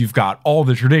because you've got all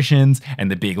the traditions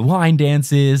and the big line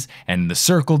dances and the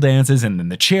circle dances and then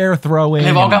the chair throwing. And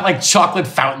they've all got like chocolate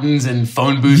fountains and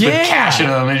phone booths with cash in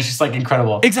them, and it's just like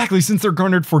incredible. Exactly. Since they're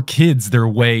garnered for kids, they're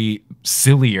way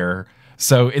sillier.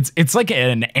 So it's like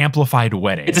an amplified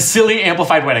wedding. It's a silly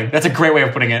amplified wedding. That's a great way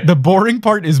of putting it. The boring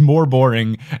part is more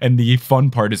boring and the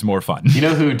fun part is more fun. You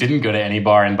know who didn't go to any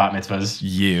bar in bat mitzvahs?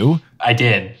 You? I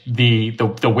did. The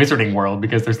wizarding world,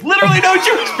 because there's literally no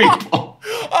Jewish people.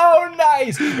 Oh,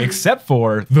 nice. Except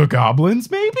for the goblins,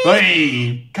 maybe?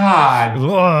 Hey, God.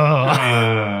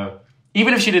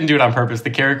 Even if she didn't do it on purpose, the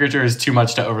caricature is too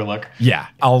much to overlook. Yeah,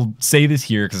 I'll say this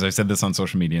here because I've said this on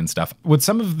social media and stuff. With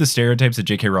some of the stereotypes that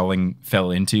J.K. Rowling fell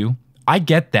into, I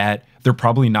get that they're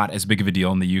probably not as big of a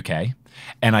deal in the UK.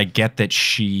 And I get that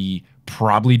she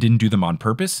probably didn't do them on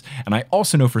purpose. And I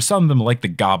also know for some of them, like the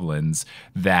goblins,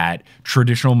 that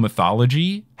traditional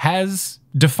mythology has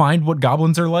defined what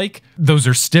goblins are like. Those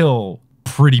are still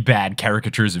pretty bad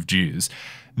caricatures of Jews.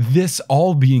 This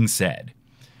all being said,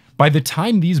 by the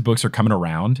time these books are coming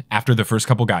around, after the first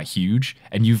couple got huge,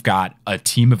 and you've got a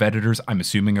team of editors, I'm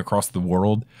assuming across the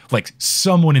world, like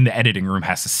someone in the editing room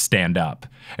has to stand up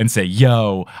and say,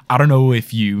 yo, I don't know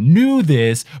if you knew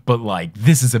this, but like,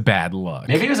 this is a bad look.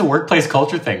 Maybe it was a workplace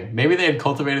culture thing. Maybe they had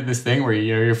cultivated this thing where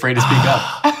you're afraid to speak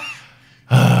up.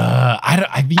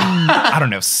 I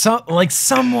don't know.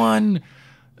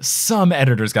 Some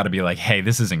editors got to be like, hey,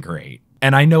 this isn't great.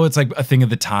 And I know it's like a thing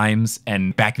of the times,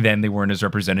 and back then they weren't as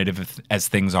representative as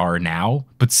things are now,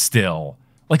 but still,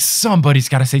 like somebody's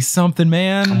got to say something,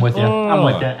 man. I'm with you. I'm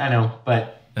with you. I know,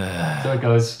 but so it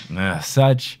goes.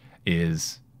 Such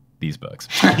is these books.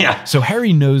 Yeah. So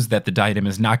Harry knows that the diadem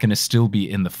is not going to still be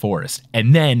in the forest.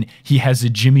 And then he has a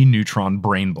Jimmy Neutron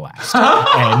brain blast.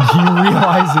 And he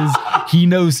realizes he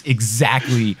knows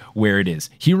exactly where it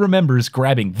is. He remembers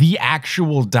grabbing the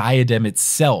actual diadem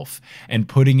itself and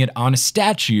putting it on a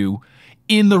statue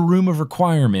in the room of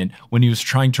requirement when he was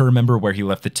trying to remember where he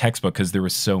left the textbook because there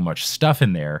was so much stuff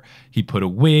in there. He put a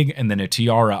wig and then a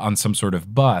tiara on some sort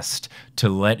of bust to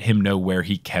let him know where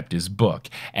he kept his book.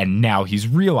 And now he's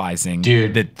realizing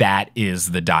that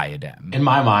is the diadem. In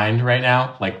my mind right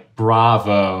now, like,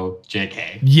 bravo,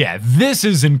 JK. Yeah, this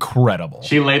is incredible.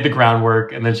 She laid the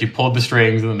groundwork and then she pulled the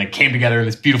strings and then they came together in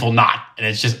this beautiful knot. And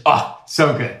it's just,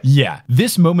 so good. Yeah,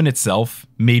 this moment itself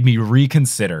made me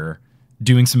reconsider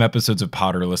doing some episodes of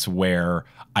Potterless where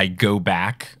I go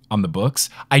back on the books.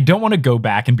 I don't want to go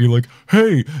back and be like,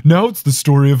 hey, now it's the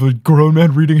story of a grown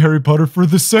man reading Harry Potter for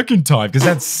the second time, because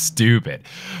that's stupid.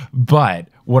 But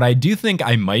what I do think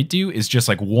I might do is just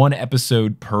like one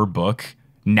episode per book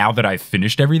now that I've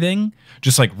finished everything,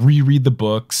 just like reread the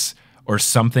books or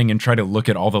something and try to look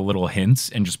at all the little hints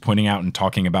and just pointing out and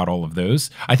talking about all of those.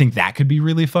 I think that could be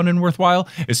really fun and worthwhile,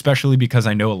 especially because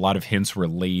I know a lot of hints were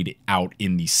laid out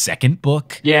in the second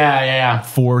book. Yeah.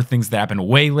 For things that happen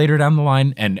way later down the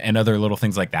line and other little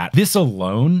things like that. This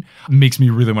alone makes me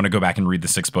really want to go back and read the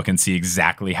sixth book and see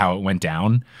exactly how it went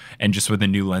down and just with a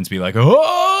new lens be like,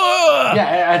 oh!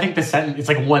 Yeah, I think the sentence, it's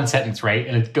like one sentence, right?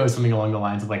 And it goes something along the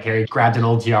lines of like, Harry grabbed an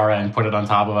old tiara and put it on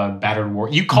top of a battered war.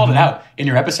 You called it out in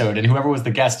your episode, and whoever was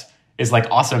the guest is like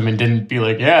awesome and didn't be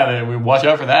like, yeah, we watch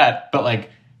out for that. But like,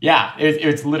 yeah,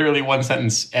 it's literally one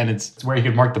sentence, and it's where you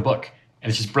could mark the book. And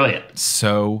it's just brilliant.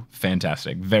 So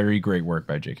fantastic. Very great work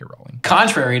by J.K. Rowling.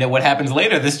 Contrary to what happens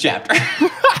later this chapter.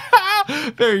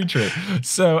 Very true.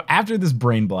 So after this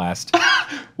brain blast...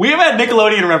 We have had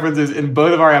Nickelodeon references in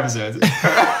both of our episodes.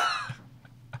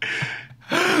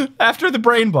 After the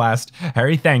brain blast,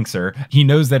 Harry thanks her. He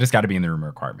knows that it's got to be in the room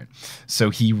requirement. So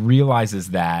he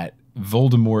realizes that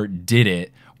Voldemort did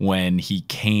it when he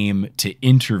came to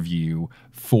interview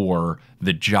for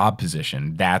the job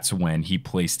position. That's when he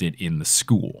placed it in the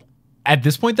school. At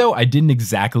this point, though, I didn't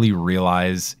exactly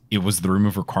realize it was the room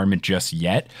of requirement just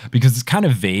yet because it's kind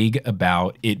of vague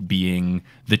about it being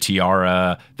the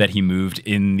tiara that he moved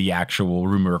in the actual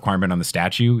room of requirement on the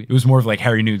statue. It was more of like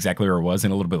Harry knew exactly where it was,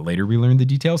 and a little bit later we learned the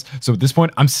details. So at this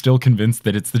point, I'm still convinced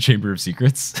that it's the Chamber of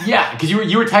Secrets. Yeah, because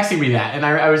you were texting me that, and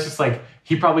I was just like,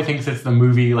 he probably thinks it's the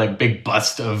movie like big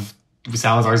bust of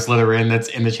Salazar Slytherin that's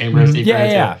in the Chamber of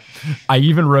Secrets. Yeah. I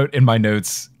even wrote in my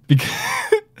notes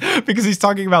because he's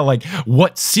talking about like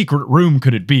what secret room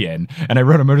could it be in, and I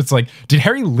wrote a note. It's like, did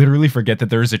Harry literally forget that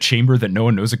there is a chamber that no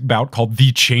one knows about called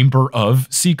the Chamber of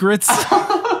Secrets?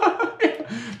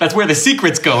 That's where the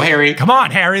secrets go, Harry. Come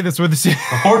on, Harry. That's where the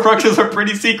Horcruxes are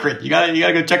pretty secret. You gotta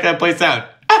go check that place out.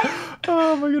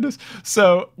 Oh my goodness.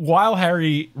 So while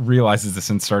Harry realizes this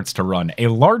and starts to run, a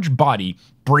large body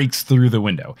breaks through the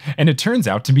window, and it turns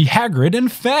out to be Hagrid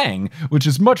and Fang, which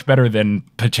is much better than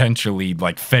potentially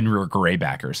like Fenrir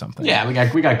Greyback or something. Yeah,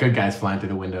 we got good guys flying through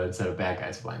the window instead of bad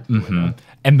guys flying through the window.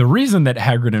 And the reason that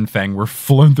Hagrid and Fang were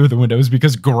flown through the window is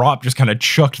because Grop just kind of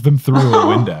chucked them through a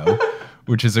window,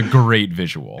 which is a great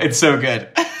visual. It's so good.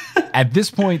 At this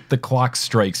point, the clock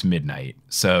strikes midnight,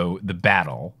 so the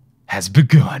battle has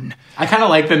begun. I kind of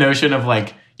like the notion of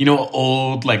like, you know,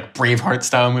 old like Braveheart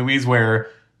style movies where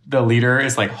the leader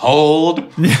is like, hold,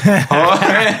 and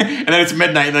then it's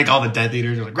midnight and like all the Death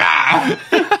Eaters are like, rah!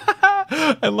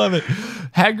 I love it.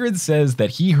 Hagrid says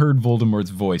that he heard Voldemort's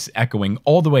voice echoing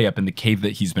all the way up in the cave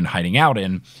that he's been hiding out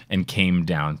in and came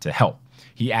down to help.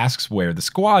 He asks where the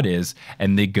squad is,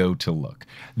 and they go to look.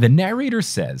 The narrator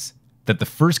says that the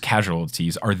first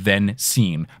casualties are then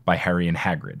seen by Harry and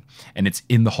Hagrid, and it's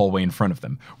in the hallway in front of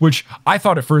them, which I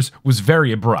thought at first was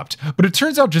very abrupt, but it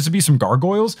turns out just to be some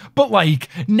gargoyles. But like,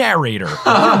 narrator,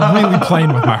 you're really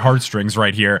playing with my heartstrings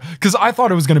right here, because I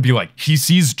thought it was going to be like, he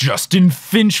sees Justin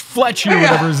Finch Fletcher,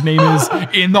 whatever his name is,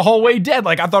 in the hallway dead.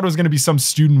 Like, I thought it was going to be some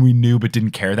student we knew but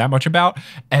didn't care that much about,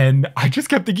 and I just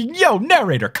kept thinking, yo,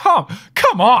 narrator, come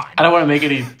on. I don't want to make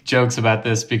any jokes about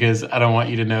this because I don't want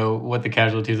you to know what the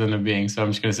casualties end up being. So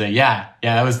I'm just going to say, yeah,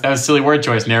 that was a silly word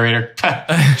choice, narrator.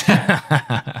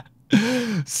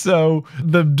 So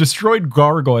the destroyed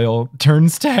gargoyle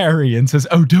turns to Harry and says,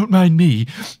 oh, don't mind me.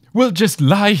 We'll just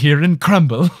lie here and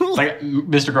crumble. Like,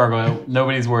 Mr. Gargoyle,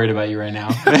 nobody's worried about you right now.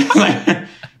 It's like,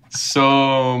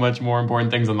 so much more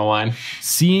important things on the line.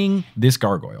 Seeing this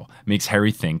gargoyle makes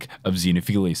Harry think of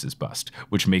Xenophilius' bust,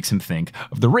 which makes him think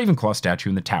of the Ravenclaw statue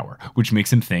in the tower, which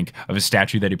makes him think of a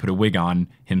statue that he put a wig on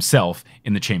himself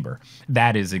in the chamber.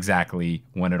 That is exactly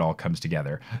when it all comes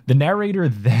together. The narrator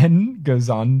then goes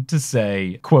on to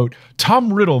say, quote,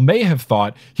 Tom Riddle may have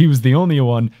thought he was the only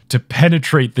one to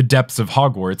penetrate the depths of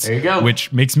Hogwarts. There you go.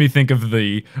 Which makes me think of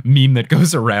the meme that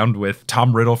goes around with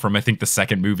Tom Riddle from, I think, the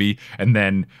second movie, and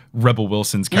then Rebel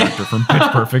Wilson's character from Pitch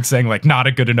Perfect saying, like, not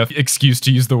a good enough excuse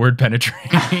to use the word penetrate.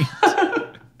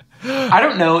 I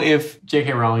don't know if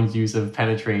J.K. Rowling's use of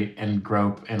penetrate and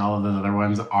grope and all of those other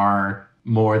ones are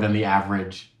more than the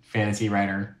average fantasy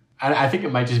writer. I think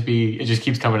it might just be, it just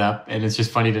keeps coming up, and it's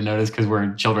just funny to notice because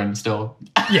we're children still.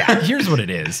 Yeah, here's what it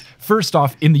is. First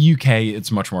off, in the UK,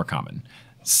 it's much more common.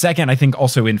 Second, I think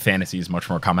also in fantasy is much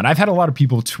more common. I've had a lot of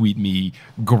people tweet me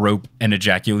grope and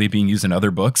ejaculate being used in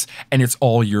other books, and it's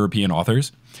all European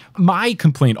authors. My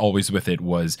complaint always with it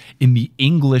was in the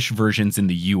English versions in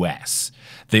the US,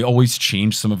 they always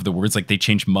change some of the words, like they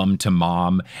change mum to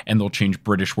mom, and they'll change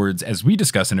British words, as we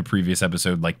discussed in a previous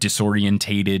episode, like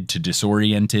disorientated to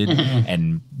disoriented,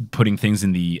 and putting things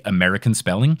in the American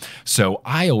spelling. So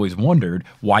I always wondered,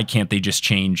 why can't they just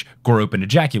change grope and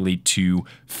ejaculate to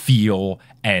feel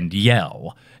and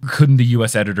yell. Couldn't the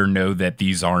US editor know that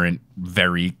these aren't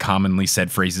very commonly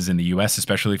said phrases in the US,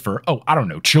 especially for, I don't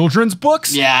know, children's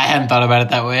books? Yeah, I hadn't thought about it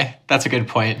that way. That's a good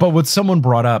point. But what someone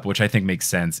brought up, which I think makes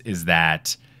sense, is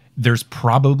that there's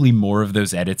probably more of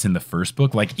those edits in the first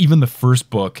book. Like, even the first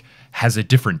book has a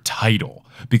different title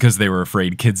because they were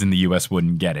afraid kids in the US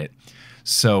wouldn't get it.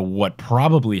 So what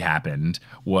probably happened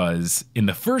was in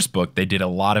the first book, they did a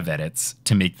lot of edits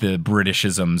to make the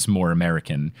Britishisms more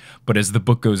American. But as the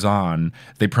book goes on,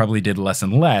 they probably did less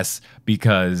and less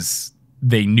because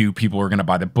they knew people were going to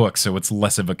buy the book. So it's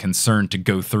less of a concern to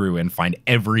go through and find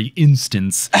every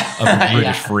instance of a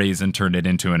British phrase and turn it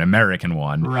into an American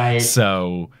one. Right.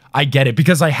 So I get it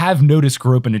because I have noticed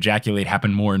grope and ejaculate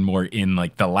happen more and more in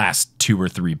like the last 2 or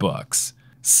 3 books.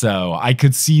 So I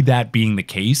could see that being the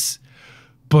case.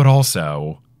 But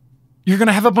also, you're going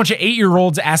to have a bunch of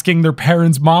 8-year-olds asking their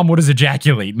parents, Mom, what does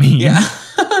ejaculate mean? Yeah.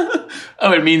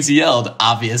 Oh, it means yelled,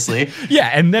 obviously. Yeah,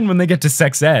 and then when they get to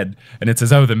sex ed, and it says,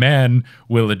 the man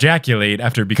will ejaculate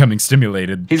after becoming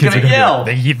stimulated. He's going to yell.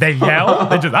 They yell?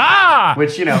 They just, ah!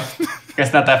 Which, I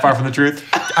guess not that far from the truth.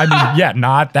 I mean, yeah,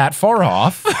 not that far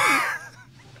off. I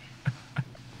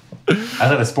was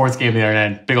at a sports game the other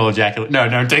night. Big old ejaculate. No,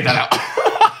 take that out.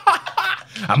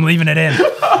 I'm leaving it in.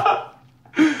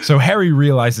 So Harry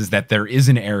realizes that there is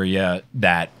an area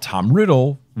that Tom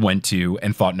Riddle went to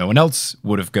and thought no one else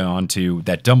would have gone to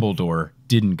that Dumbledore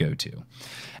didn't go to.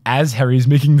 As Harry's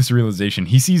making this realization,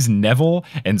 he sees Neville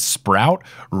and Sprout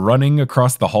running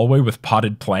across the hallway with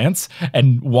potted plants.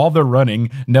 And while they're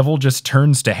running, Neville just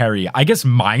turns to Harry, I guess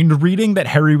mind reading that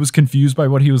Harry was confused by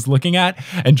what he was looking at,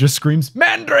 and just screams,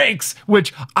 Mandrakes!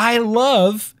 Which I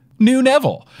love new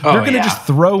Neville. They're going to just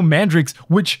throw mandrakes,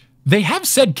 which they have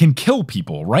said can kill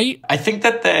people, right? I think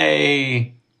that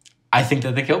they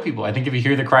kill people. I think if you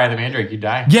hear the cry of the mandrake, you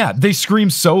die. Yeah, they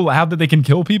scream so loud that they can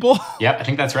kill people. Yep, I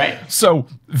think that's right. So,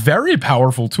 very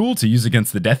powerful tool to use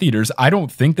against the Death Eaters. I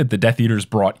don't think that the Death Eaters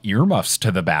brought earmuffs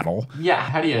to the battle. Yeah,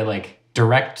 how do you,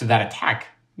 direct that attack?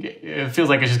 It feels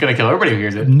like it's just going to kill everybody who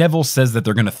hears it. Neville says that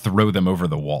they're going to throw them over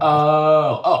the wall.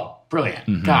 Oh, brilliant.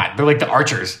 Mm-hmm. God, they're like the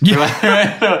archers.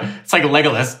 Yeah. It's like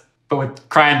Legolas, but with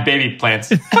crying baby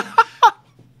plants.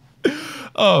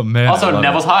 Oh, man. Also,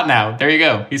 Neville's hot now. There you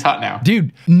go. He's hot now.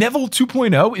 Dude, Neville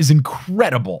 2.0 is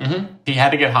incredible. Mm-hmm. He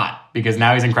had to get hot because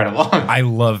now he's incredible. I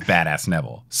love badass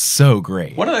Neville. So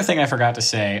great. One other thing I forgot to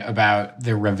say about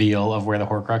the reveal of where the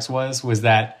Horcrux was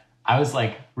that I was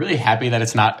really happy that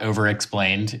it's not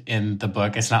over-explained in the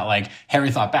book. It's not like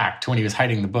Harry thought back to when he was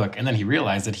hiding the book and then he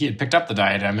realized that he had picked up the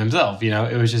diadem himself.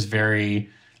 It was just very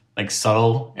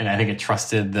subtle, and I think it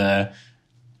trusted the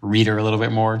reader a little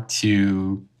bit more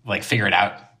to figure it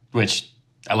out, which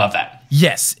I love that.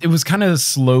 Yes, it was kind of a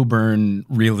slow burn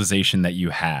realization that you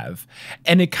have.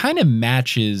 And it kind of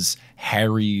matches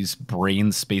Harry's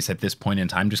brain space at this point in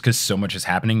time, just because so much is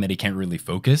happening that he can't really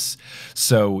focus.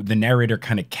 So the narrator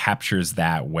kind of captures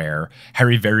that, where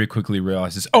Harry very quickly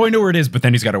realizes, I know where it is, but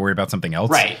then he's got to worry about something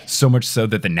else. Right. So much so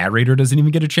that the narrator doesn't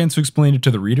even get a chance to explain it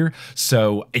to the reader.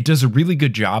 So it does a really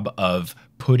good job of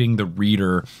putting the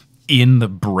reader in the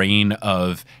brain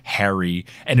of Harry,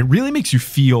 and it really makes you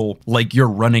feel like you're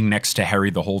running next to Harry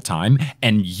the whole time,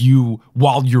 and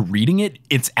while you're reading it,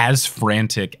 it's as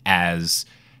frantic as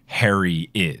Harry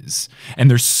is. And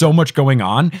there's so much going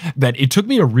on that it took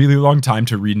me a really long time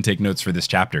to read and take notes for this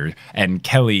chapter. And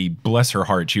Kelly, bless her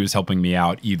heart, she was helping me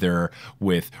out either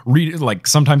with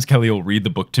sometimes Kelly will read the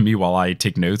book to me while I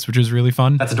take notes, which is really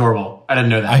fun. That's adorable. I didn't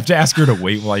know that. I have to ask her to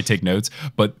wait while I take notes.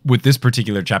 But with this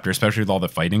particular chapter, especially with all the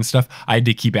fighting stuff, I had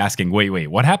to keep asking, wait,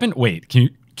 what happened? Wait, can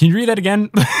you read that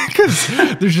again? Because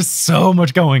there's just so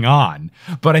much going on.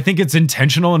 But I think it's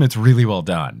intentional and it's really well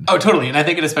done. Oh, totally. And I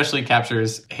think it especially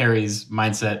captures Harry's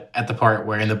mindset at the part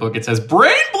where in the book it says,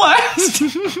 Brain Blast!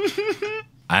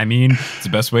 I mean, it's the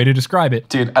best way to describe it.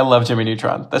 Dude, I love Jimmy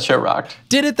Neutron. That show rocked.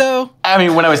 Did it, though? I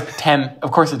mean, when I was 10,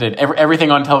 of course it did.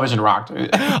 Everything on television rocked.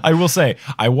 I will say,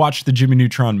 I watched the Jimmy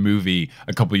Neutron movie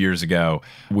a couple years ago.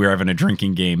 We were having a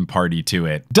drinking game party to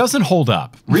it. Doesn't hold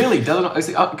up. Really? Doesn't?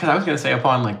 Because I was going to say,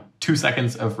 upon 2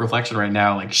 seconds of reflection right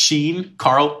now, Sheen,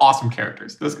 Carl, awesome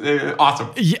characters. Awesome.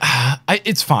 Yeah,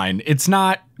 it's fine. It's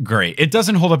not great. It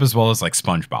doesn't hold up as well as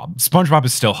SpongeBob. SpongeBob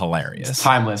is still hilarious. It's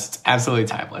timeless. It's absolutely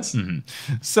timeless.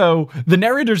 Mm-hmm. So the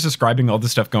narrator's describing all the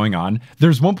stuff going on.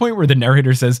 There's one point where the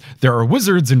narrator says, there are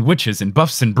wizards and witches and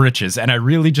buffs and britches. And I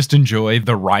really just enjoy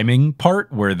the rhyming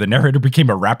part where the narrator became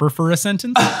a rapper for a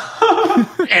sentence.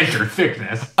 Enter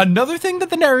thickness. Another thing that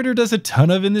the narrator does a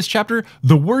ton of in this chapter,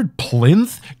 the word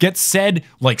plinth gets said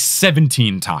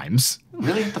 17 times.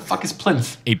 Really? What the fuck is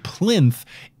plinth? A plinth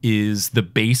is the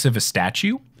base of a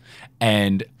statue.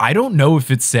 And I don't know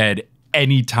if it's said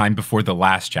any time before the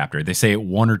last chapter. They say it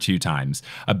 1 or 2 times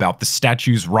about the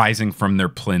statues rising from their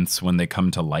plinths when they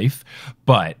come to life.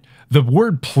 But the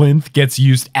word plinth gets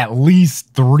used at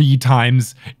least 3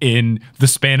 times in the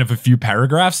span of a few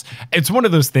paragraphs. It's one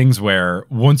of those things where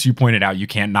once you point it out, you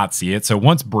can't not see it. So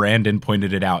once Brandon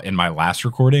pointed it out in my last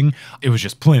recording, it was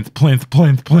just plinth, plinth,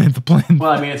 plinth, plinth, plinth.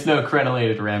 Well, I mean, it's no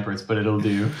crenellated ramparts, but it'll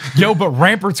do. Yo, but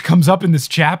ramparts comes up in this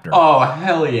chapter. Oh,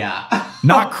 hell yeah.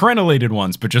 Not crenellated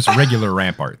ones, but just regular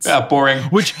ramparts. Yeah, boring.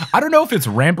 Which, I don't know if it's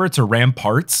ramparts or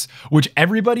ramparts, which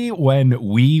everybody, when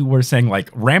we were saying like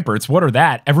ramparts, what are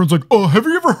that? Everyone's like, oh, have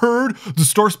you ever heard the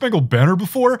Star Spangled Banner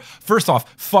before? First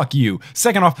off, fuck you.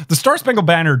 Second off, the Star Spangled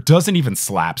Banner doesn't even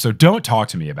slap, so don't talk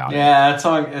to me about it. Yeah, that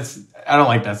song, I don't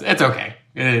like that. It's okay.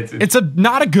 It's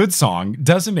not a good song.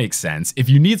 Doesn't make sense. If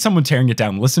you need someone tearing it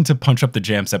down, listen to Punch Up the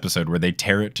Jams episode where they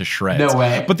tear it to shreds. No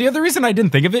way. But the other reason I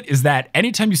didn't think of it is that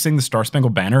anytime you sing the Star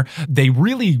Spangled Banner, they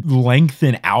really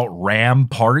lengthen out ram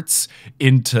parts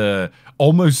into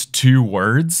almost 2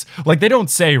 words. Like they don't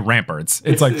say ramparts.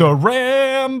 It's like the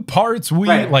ramparts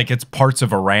like it's parts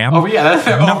of a ram. Oh yeah,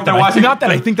 not that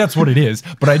I think that's what it is,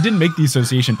 but I didn't make the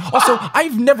association. Also,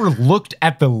 I've never looked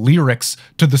at the lyrics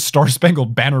to the Star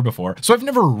Spangled Banner before, so I've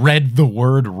never read the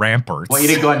word ramparts. Well, you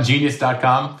didn't go on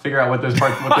genius.com, figure out what those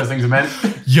things meant?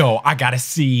 Yo, I gotta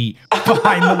see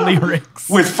behind the lyrics.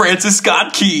 With Francis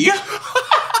Scott Key.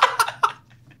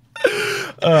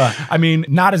 I mean,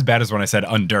 not as bad as when I said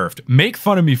undurfed. Make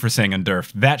fun of me for saying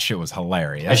undurfed. That shit was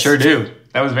hilarious. I sure do.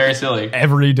 That was very silly.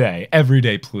 Every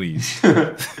day, please.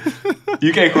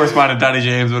 UK correspondent Donnie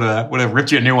James would have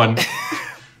ripped you a new one.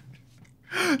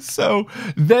 So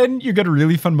then you get a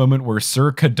really fun moment where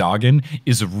Sir Cadogan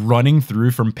is running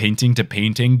through from painting to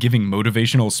painting, giving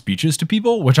motivational speeches to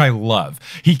people, which I love.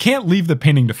 He can't leave the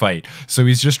painting to fight, so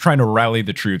he's just trying to rally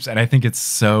the troops, and I think it's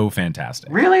so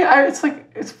fantastic. Really?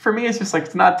 For me, it's just like,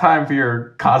 it's not time for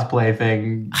your cosplay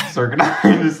thing, Sir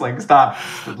Cadogan. Just like, stop.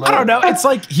 I don't know. It's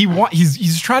like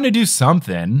he's trying to do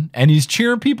something, and he's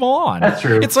cheering people on. That's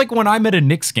true. It's like when I'm at a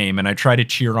Knicks game and I try to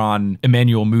cheer on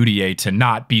Emmanuel Mudiay to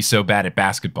not be so bad at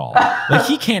basketball. Like,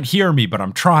 he can't hear me, but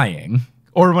I'm trying.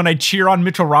 Or when I cheer on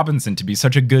Mitchell Robinson to be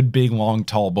such a good, big, long,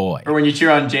 tall boy. Or when you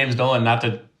cheer on James Dolan not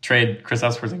to trade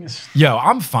Kristaps Porzingis. Yo,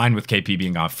 I'm fine with KP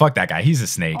being gone. Fuck that guy. He's a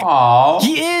snake. Aww.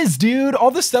 He is, dude.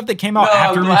 All the stuff that came out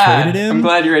after we traded him. I'm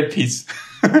glad you're at peace.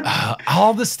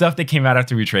 All the stuff that came out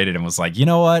after we traded him was like, you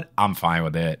know what? I'm fine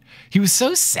with it. He was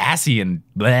so sassy and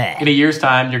bleh. In a year's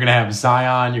time, you're going to have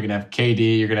Zion, you're going to have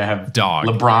KD, you're going to have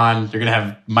LeBron, you're going to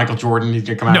have Michael Jordan. He's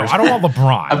going to come out. No, I don't want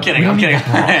LeBron. I'm kidding.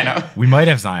 I know. We might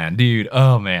have Zion. Dude,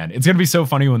 oh man. It's going to be so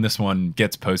funny when this one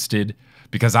gets posted,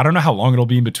 because I don't know how long it'll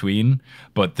be in between,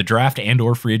 but the draft and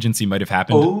or free agency might have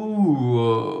happened.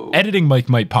 Oh. Editing Mike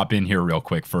might pop in here real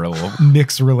quick for a little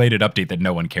Knicks-related update that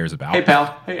no one cares about. Hey,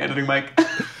 pal. Hey, Editing Mike.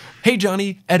 Hey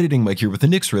Johnny, Editing Mike here with a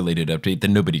Knicks-related update that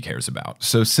nobody cares about.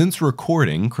 So since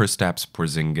recording, Kristaps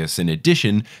Porzingis, in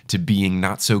addition to being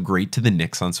not so great to the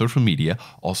Knicks on social media,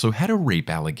 also had a rape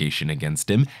allegation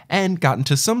against him and got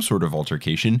into some sort of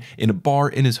altercation in a bar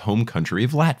in his home country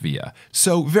of Latvia.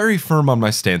 So very firm on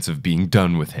my stance of being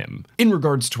done with him. In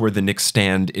regards to where the Knicks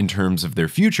stand in terms of their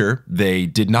future, they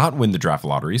did not win the draft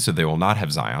lottery, so they will not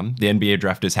have Zion. The NBA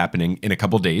draft is happening in a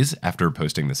couple days after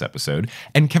posting this episode,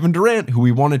 and Kevin Durant, who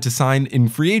we wanted to sign in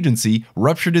free agency,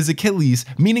 ruptured his Achilles,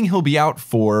 meaning he'll be out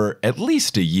for at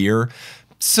least a year.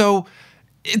 So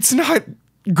it's not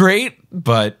great,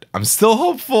 but I'm still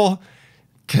hopeful,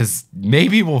 because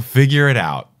maybe we'll figure it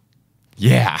out.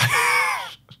 Yeah.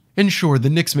 And sure, the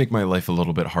Knicks make my life a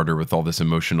little bit harder with all this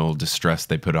emotional distress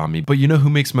they put on me, but you know who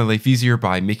makes my life easier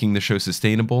by making the show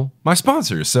sustainable? My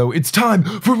sponsors. So it's time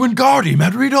for Wingardium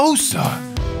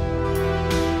Leviosa.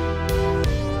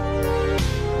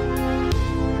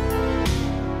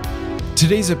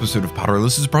 Today's episode of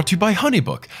Potterless is brought to you by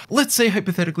Honeybook. Let's say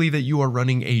hypothetically that you are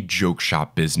running a joke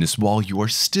shop business while you are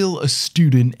still a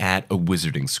student at a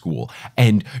wizarding school,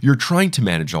 and you're trying to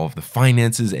manage all of the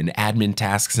finances and admin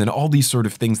tasks and all these sort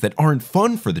of things that aren't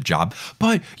fun for the job,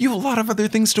 but you have a lot of other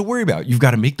things to worry about. You've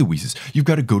got to make the wheezes, you've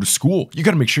got to go to school, you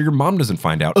got to make sure your mom doesn't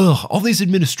find out. All these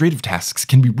administrative tasks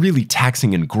can be really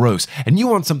taxing and gross, and you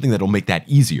want something that'll make that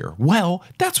easier. Well,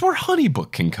 that's where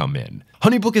Honeybook can come in.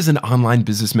 HoneyBook is an online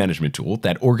business management tool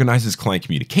that organizes client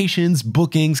communications,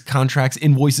 bookings, contracts,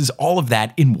 invoices, all of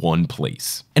that in one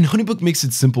place. And HoneyBook makes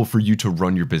it simple for you to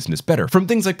run your business better. From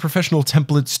things like professional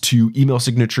templates to email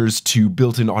signatures to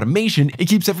built-in automation, it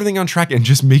keeps everything on track and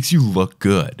just makes you look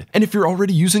good. And if you're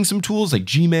already using some tools like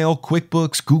Gmail,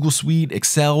 QuickBooks, Google Suite,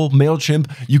 Excel,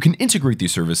 MailChimp, you can integrate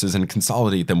these services and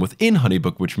consolidate them within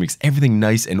HoneyBook, which makes everything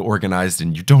nice and organized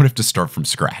and you don't have to start from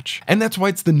scratch. And that's why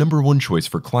it's the #1 choice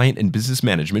for client and business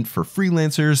management for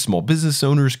freelancers, small business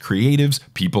owners, creatives,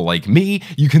 people like me.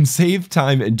 You can save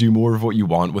time and do more of what you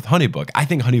want with HoneyBook. I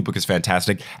think HoneyBook is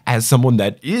fantastic as someone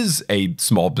that is a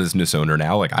small business owner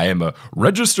now. Like I am a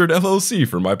registered LLC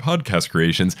for my podcast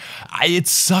creations. It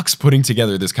sucks putting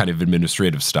together this kind of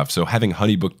administrative stuff. So having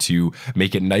HoneyBook to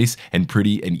make it nice and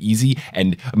pretty and easy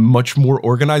and much more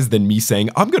organized than me saying,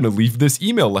 I'm going to leave this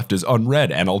email left as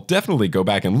unread and I'll definitely go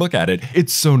back and look at it.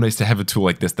 It's so nice to have a tool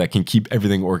like this that can keep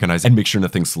everything organized and make sure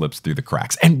nothing slips through the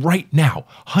cracks. And right now,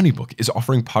 HoneyBook is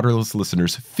offering Potterless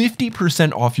listeners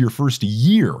 50% off your first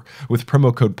year with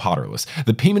promo code Potterless.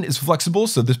 The payment is flexible,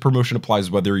 so this promotion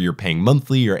applies whether you're paying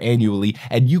monthly or annually,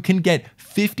 and you can get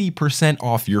 50%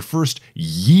 off your first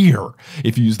year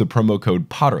if you use the promo code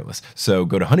Potterless. So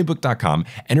go to honeybook.com,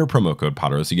 enter promo code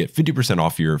Potterless, you get 50%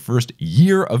 off your first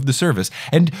year of the service,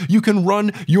 and you can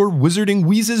run your Wizarding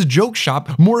Wheezes joke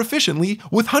shop more efficiently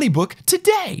with HoneyBook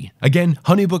today. Again,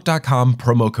 honeybook.com,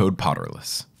 promo code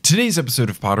Potterless. Today's episode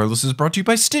of Potterless is brought to you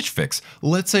by Stitch Fix.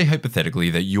 Let's say hypothetically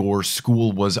that your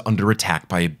school was under attack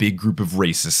by a big group of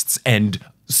racists and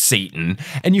Satan,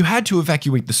 and you had to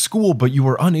evacuate the school, but you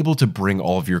were unable to bring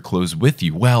all of your clothes with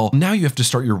you. Well, now you have to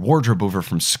start your wardrobe over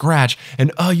from scratch,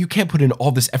 and you can't put in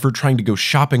all this effort trying to go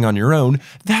shopping on your own.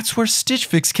 That's where Stitch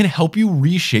Fix can help you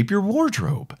reshape your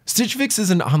wardrobe. Stitch Fix is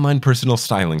an online personal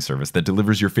styling service that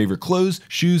delivers your favorite clothes,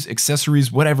 shoes,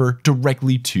 accessories, whatever,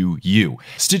 directly to you.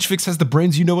 Stitch Fix has the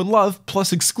brands you know and love,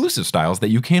 plus exclusive styles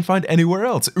that you can't find anywhere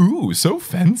else. Ooh, so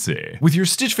fancy. With your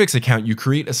Stitch Fix account, you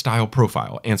create a style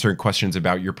profile, answering questions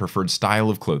about your preferred style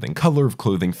of clothing, color of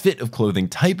clothing, fit of clothing,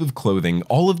 type of clothing,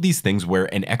 all of these things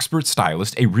where an expert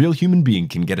stylist, a real human being,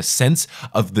 can get a sense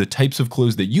of the types of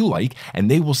clothes that you like,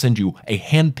 and they will send you a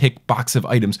hand-picked box of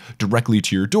items directly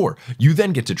to your door. You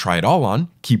then get to try it all on,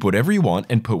 keep whatever you want,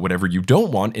 and put whatever you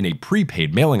don't want in a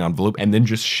prepaid mailing envelope, and then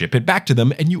just ship it back to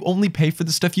them, and you only pay for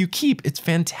the stuff you keep. It's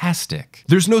fantastic.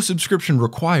 There's no subscription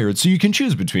required, so you can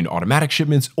choose between automatic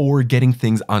shipments or getting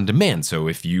things on demand. So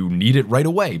if you need it right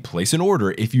away, place an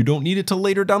order. If you don't need it till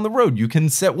later down the road, you can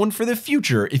set one for the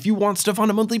future. If you want stuff on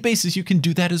a monthly basis, you can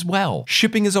do that as well.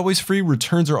 Shipping is always free,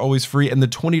 returns are always free, and the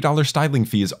 $20 styling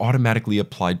fee is automatically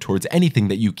applied towards anything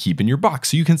that you keep in your box,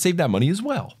 so you can save that money as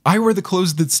well. I wear the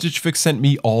clothes that Stitch Fix sent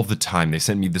me all the time. They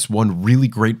sent me this one really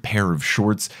great pair of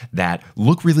shorts that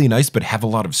look really nice but have a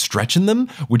lot of stretch in them,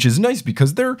 which is nice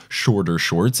because they're shorter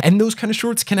shorts, and those kind of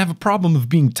shorts can have a problem of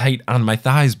being tight on my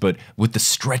thighs, but with the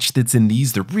stretch that's in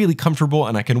these, they're really comfortable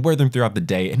and I can wear them throughout the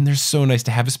day, and they're so nice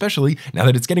to have, especially now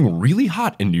that it's getting really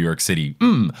hot in New York City.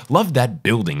 Love that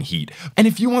building heat. And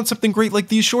if you want something great like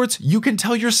these shorts, you can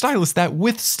tell your stylist that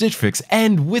with Stitch Fix,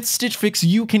 and with Stitch Fix,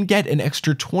 you can get an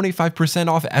extra 25%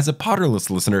 off as a Potterless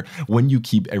listener when you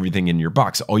keep everything in your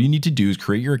box. All you need to do is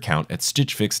create your account at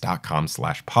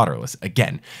stitchfix.com/Potterless.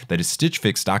 Again, that is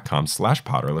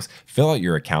stitchfix.com/Potterless. Fill out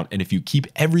your account, and if you keep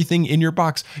everything in your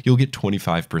box, you'll get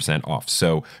 25% off.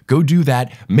 So go do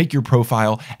that, make your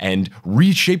profile, and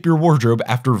reshape your wardrobe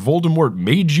after Voldemort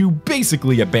made you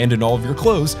basically abandon all of your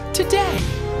clothes today.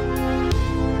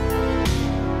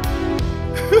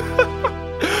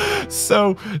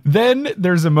 So then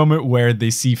there's a moment where they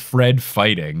see Fred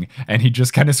fighting and he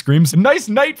just kind of screams, "Nice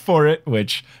night for it,"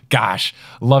 which, gosh,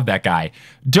 love that guy.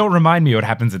 Don't remind me what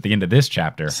happens at the end of this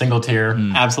chapter. Single tear,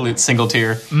 absolute single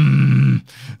tear.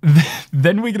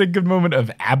 Then we get a good moment of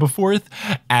Aberforth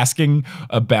asking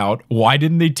about why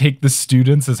didn't they take the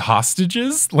students as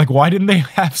hostages? Like, why didn't they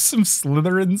have some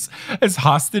Slytherins as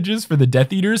hostages for the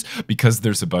Death Eaters? Because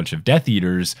there's a bunch of Death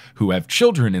Eaters who have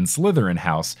children in Slytherin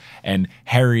house, and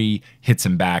Harry hits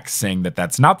him back saying that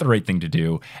that's not the right thing to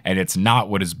do, and it's not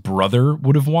what his brother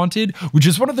would have wanted, which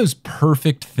is one of those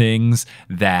perfect things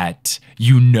that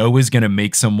you know is going to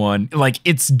make someone, like,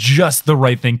 it's just the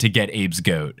right thing to get Abe's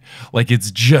goat. Like, it's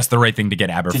just the right thing to get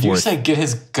Aberforth. Did you say get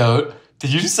his goat?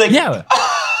 Did you just say... Yeah.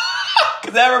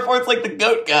 Because Aberforth's like the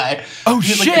goat guy. Oh,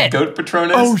 He's shit. like the goat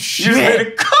Patronus. Oh,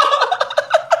 shit.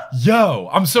 Yo,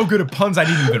 I'm so good at puns, I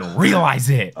didn't even realize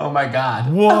it. Oh, my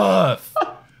God. Woof.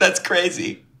 That's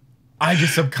crazy. I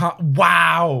just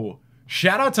wow.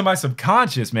 Shout out to my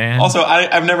subconscious, man. Also,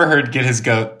 I've never heard "get his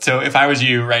goat." So if I was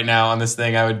you right now on this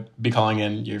thing, I would be calling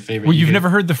in your favorite. Well, you've never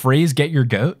heard the phrase "get your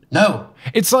goat"? No.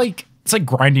 It's like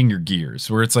grinding your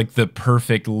gears, where it's like the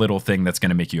perfect little thing that's going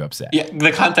to make you upset. Yeah,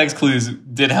 the context clues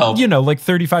did help. You know, like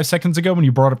 35 seconds ago when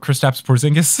you brought up Kristaps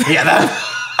Porzingis. Yeah,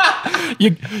 that,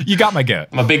 you got my goat.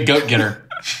 I'm a big goat getter.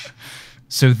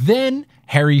 So then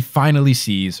Harry finally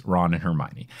sees Ron and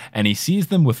Hermione, and he sees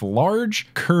them with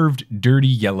large, curved, dirty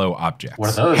yellow objects. What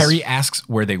are those? Harry asks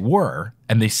where they were,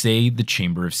 and they say the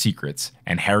Chamber of Secrets.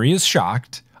 And Harry is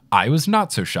shocked. I was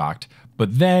not so shocked,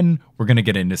 but then we're going to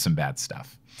get into some bad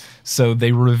stuff. So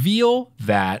they reveal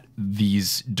that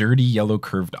these dirty yellow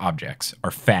curved objects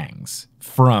are fangs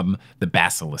from the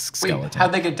basilisk skeleton. Wait,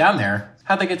 how'd they get down there?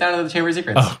 How'd they get down to the Chamber of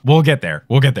Secrets? Oh, we'll get there.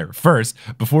 First,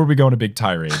 before we go on a big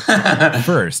tirade.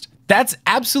 First, that's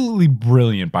absolutely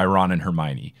brilliant by Ron and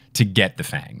Hermione to get the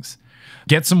fangs.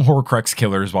 Get some Horcrux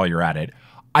killers while you're at it.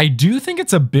 I do think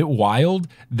it's a bit wild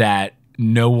that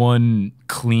no one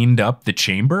cleaned up the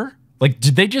chamber. Like,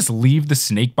 did they just leave the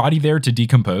snake body there to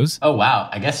decompose? Oh, wow.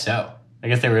 I guess so. I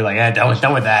guess they were like,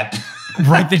 done with that.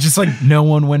 Right? They just no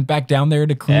one went back down there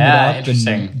to clean it up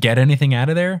interesting. and get anything out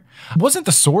of there. Wasn't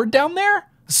the sword down there?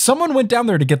 Someone went down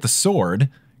there to get the sword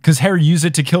because Harry used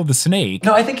it to kill the snake.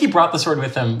 No, I think he brought the sword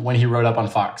with him when he rode up on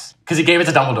Fox because he gave it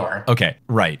to Dumbledore. Okay,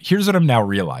 right. Here's what I'm now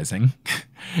realizing.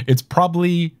 It's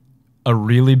probably a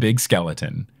really big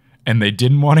skeleton and they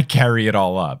didn't want to carry it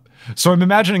all up. So I'm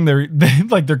imagining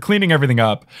they're cleaning everything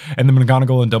up, and then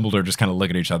McGonagall and Dumbledore just kind of look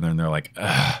at each other and they're like,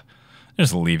 ugh,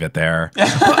 just leave it there.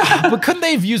 but couldn't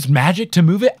they have used magic to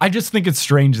move it? I just think it's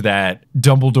strange that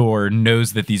Dumbledore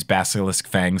knows that these basilisk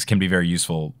fangs can be very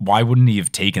useful. Why wouldn't he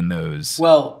have taken those?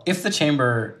 Well, if the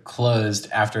chamber closed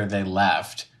after they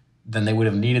left, then they would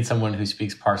have needed someone who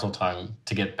speaks Parseltongue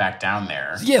to get back down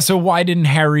there. Yeah, so why didn't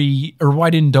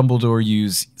Dumbledore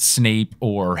use Snape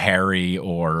or Harry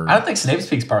or... I don't think Snape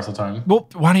speaks Parseltongue. Well,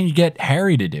 why didn't you get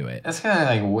Harry to do it? That's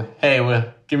kind of like, hey,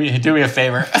 do me a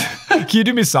favor. Can you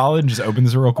do me a solid and just open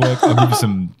this real quick? I'll give you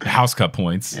some house cut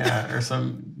points. Yeah, or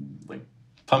some like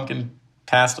pumpkin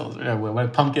pastels.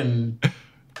 What pumpkin...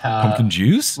 Pumpkin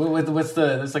juice?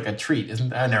 There's like a treat, isn't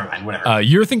there? Never mind, whatever.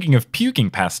 You're thinking of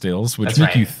puking pastilles, which That's make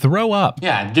right. you throw up.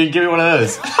 Yeah, give me one of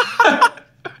those.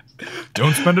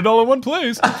 Don't spend it all in one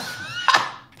place.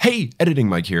 Hey, editing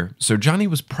Mike here. So Johnny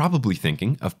was probably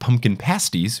thinking of pumpkin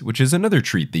pasties, which is another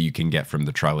treat that you can get from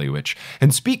the Trolley Witch.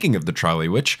 And speaking of the Trolley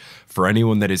Witch, for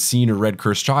anyone that has seen or read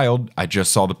Cursed Child, I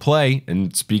just saw the play,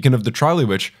 and speaking of the Trolley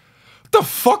Witch, what the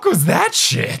fuck was that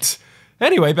shit?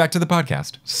 Anyway, back to the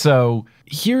podcast. So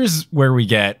here's where we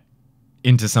get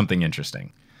into something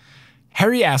interesting.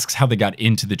 Harry asks how they got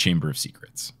into the Chamber of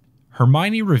Secrets.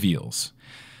 Hermione reveals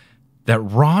that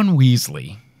Ron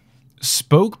Weasley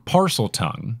spoke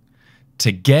Parseltongue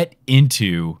to get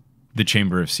into the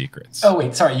Chamber of Secrets. Oh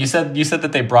wait, sorry. You said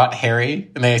that they brought Harry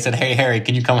and they said, "Hey Harry,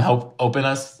 can you come help open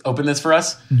this for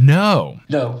us?" No.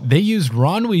 No. They used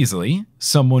Ron Weasley,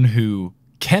 someone who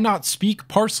cannot speak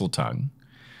Parseltongue,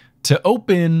 to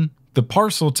open the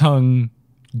Parseltongue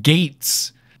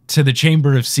gates to the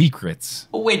Chamber of Secrets.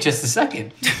 Well, wait just a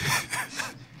second.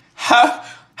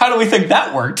 How do we think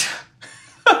that worked?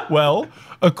 Well,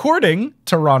 according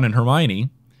to Ron and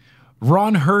Hermione,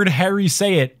 Ron heard Harry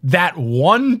say it that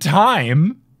one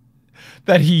time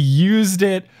that he used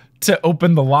it to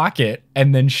open the locket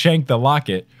and then shank the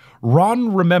locket.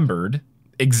 Ron remembered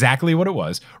exactly what it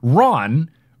was. Ron,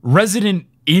 resident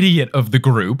idiot of the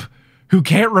group, who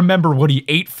can't remember what he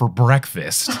ate for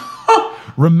breakfast,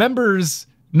 remembers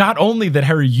not only that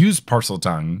Harry used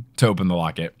Parseltongue to open the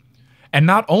locket, and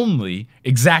not only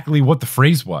exactly what the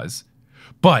phrase was,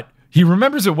 but he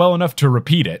remembers it well enough to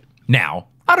repeat it. Now,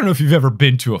 I don't know if you've ever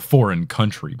been to a foreign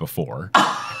country before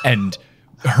and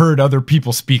heard other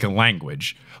people speak a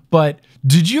language, but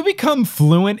did you become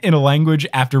fluent in a language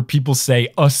after people say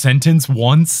a sentence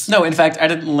once? No, in fact, I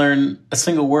didn't learn a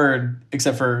single word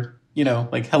except for,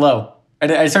 like hello.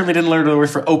 I certainly didn't learn the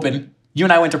word for open. You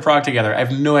and I went to Prague together. I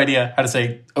have no idea how to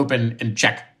say open in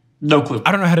Czech. No clue.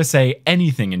 I don't know how to say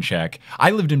anything in Czech. I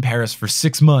lived in Paris for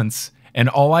 6 months, and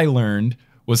all I learned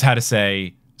was how to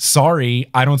say,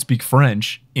 sorry, I don't speak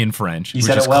French in French, which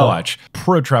said is it well. clutch.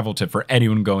 Pro travel tip for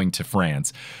anyone going to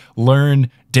France.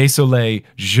 Learn désolé,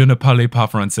 je ne parle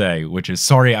pas français, which is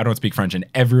sorry, I don't speak French, and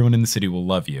everyone in the city will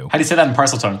love you. How do you say that in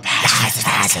Parseltongue?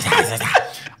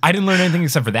 I didn't learn anything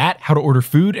except for that, how to order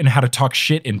food, and how to talk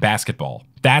shit in basketball.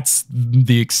 That's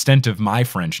the extent of my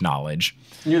French knowledge.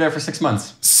 You were there for 6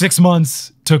 months. 6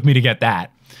 months took me to get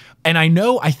that. And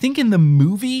I think in the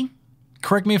movie,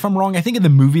 correct me if I'm wrong, I think in the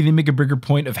movie they make a bigger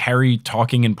point of Harry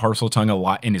talking in Parseltongue a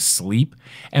lot in his sleep,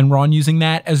 and Ron using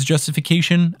that as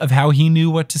justification of how he knew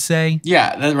what to say.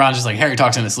 Yeah, then Ron's just like, Harry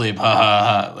talks in his sleep, ha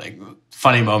ha ha, like,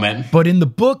 funny moment. But in the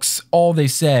books, all they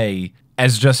say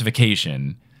as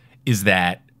justification is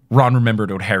that Ron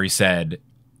remembered what Harry said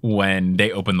when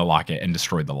they opened the locket and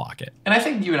destroyed the locket. And I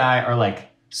think you and I are like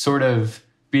sort of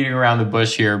beating around the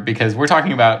bush here because we're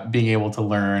talking about being able to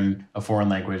learn a foreign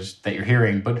language that you're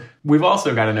hearing, but we've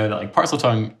also got to know that like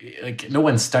Parseltongue, like no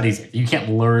one studies it. You can't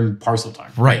learn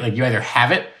Parseltongue, right? Like you either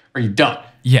have it or you don't.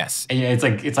 Yes. And it's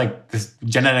like this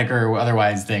genetic or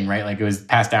otherwise thing, right? Like it was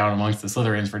passed down amongst the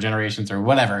Slytherins for generations or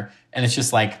whatever. And it's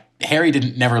just like Harry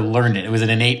never learned it. It was an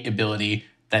innate ability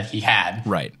that he had.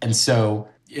 Right. And so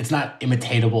it's not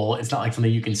imitatable. It's not like something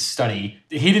you can study.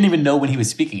 He didn't even know when he was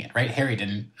speaking it, right? Harry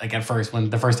didn't, like at first, when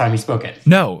the first time he spoke it.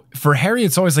 No, for Harry,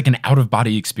 it's always like an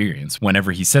out-of-body experience.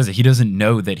 Whenever he says it, he doesn't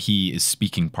know that he is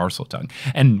speaking Parseltongue.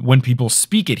 And when people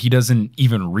speak it, he doesn't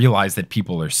even realize that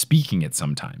people are speaking it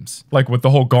sometimes. Like with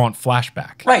the whole Gaunt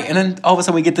flashback. Right, and then all of a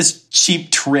sudden we get this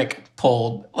cheap trick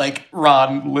pulled. Like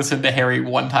Ron listened to Harry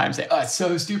one time say, oh, it's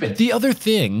so stupid. The other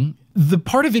thing, the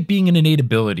part of it being an innate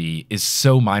ability is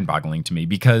so mind-boggling to me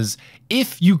because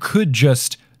if you could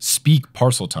just speak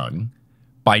Parseltongue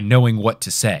by knowing what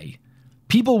to say,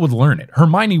 people would learn it.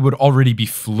 Hermione would already be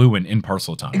fluent in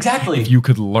Parseltongue. Exactly. If you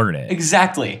could learn it.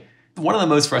 Exactly. One of the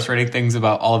most frustrating things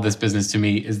about all of this business to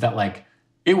me is that like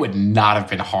it would not have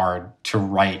been hard to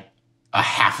write a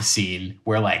half a scene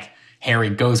where like Harry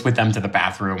goes with them to the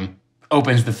bathroom,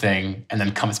 opens the thing, and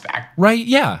then comes back. Right,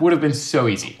 yeah. Would have been so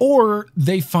easy. Or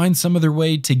they find some other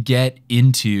way to get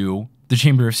into the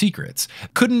Chamber of Secrets.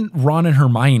 Couldn't Ron and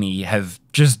Hermione have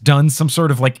just done some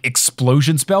sort of like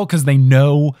explosion spell because they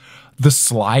know the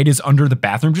slide is under the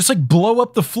bathroom? Just like blow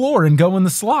up the floor and go in the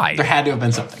slide. There had to have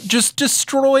been something. Just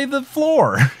destroy the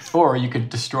floor. Or you could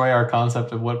destroy our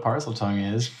concept of what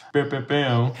Parseltongue is.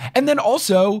 And then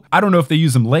also, I don't know if they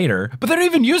use them later, but they don't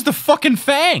even use the fucking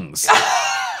fangs.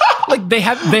 Like they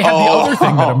have the other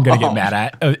thing that I'm going to get mad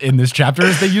at in this chapter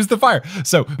is they use the fire.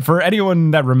 So for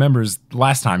anyone that remembers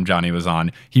last time Johnny was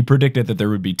on, he predicted that there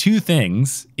would be two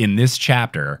things in this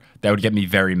chapter that would get me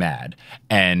very mad.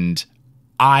 And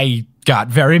I got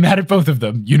very mad at both of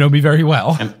them. You know me very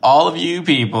well. And all of you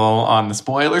people on the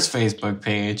Spoilers Facebook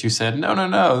page who said, no,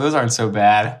 those aren't so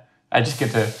bad. I just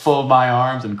get to fold my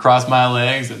arms and cross my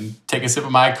legs and take a sip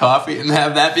of my coffee and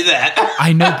have that be that.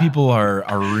 I know people are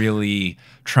really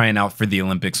trying out for the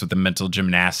Olympics with the mental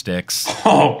gymnastics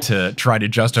to try to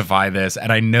justify this.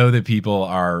 And I know that people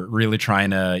are really trying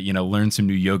to, learn some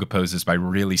new yoga poses by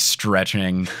really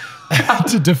stretching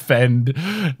to defend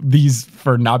these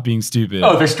for not being stupid.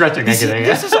 Oh, they're stretching. This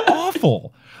is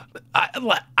awful.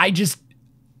 I just...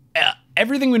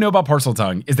 everything we know about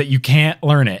Parseltongue is that you can't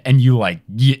learn it, and you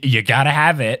gotta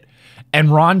have it. And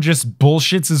Ron just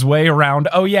bullshits his way around.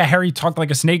 Oh yeah, Harry talked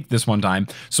like a snake this one time,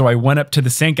 so I went up to the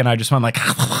sink and I just went like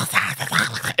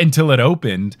until it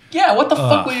opened. Yeah, what the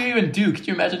fuck would you even do? Could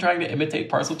you imagine trying to imitate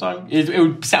Parseltongue? It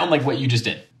would sound like what you just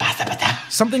did.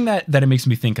 Something that it makes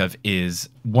me think of is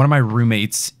one of my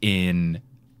roommates in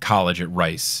college at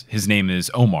Rice. His name is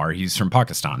Omar. He's from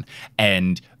Pakistan,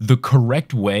 and the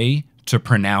correct way to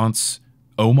pronounce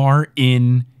Omar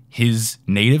in his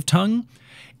native tongue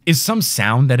is some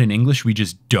sound that in English we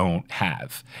just don't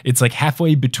have. It's like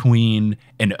halfway between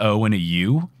an O and a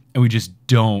U, and we just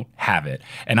don't have it.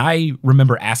 And I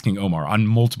remember asking Omar on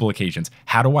multiple occasions,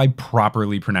 how do I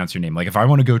properly pronounce your name? Like if I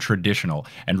want to go traditional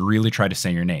and really try to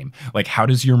say your name, like how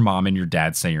does your mom and your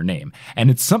dad say your name?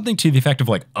 And it's something to the effect of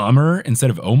like instead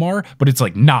of Omar, but it's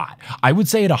like not. I would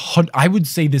say I would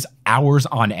say this hours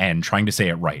on end trying to say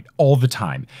it right all the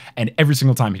time. And every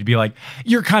single time he'd be like,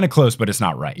 you're kind of close, but it's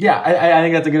not right. Yeah, I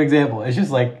think that's a good example. It's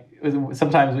just like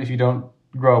sometimes if you don't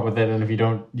grow up with it and if you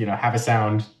don't, have a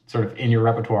sound sort of in your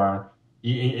repertoire,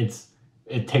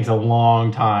 it takes a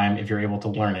long time if you're able to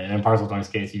learn it. And in Parseltongue's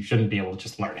case, you shouldn't be able to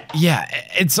just learn it. Yeah,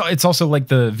 it's also like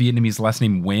the Vietnamese last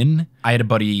name Nguyen. I had a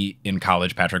buddy in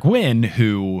college, Patrick Nguyen,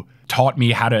 who taught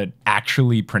me how to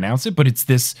actually pronounce it, but it's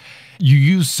this, you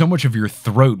use so much of your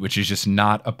throat, which is just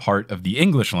not a part of the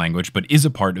English language, but is a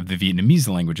part of the Vietnamese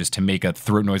languages to make a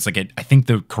throat noise. Like I think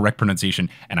the correct pronunciation,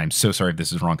 and I'm so sorry if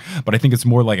this is wrong, but I think it's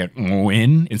more like a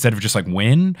Nguyen instead of just like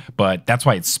win, but that's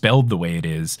why it's spelled the way it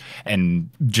is. And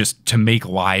just to make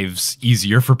lives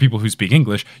easier for people who speak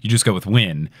English, you just go with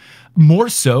win. More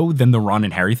so than the Ron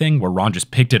and Harry thing where Ron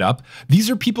just picked it up. These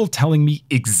are people telling me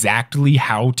exactly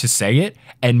how to say it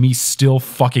and me still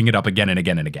fucking it up again and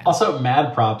again and again. Also,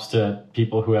 mad props to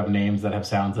people who have names that have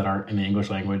sounds that aren't in the English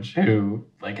language who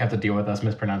like have to deal with us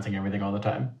mispronouncing everything all the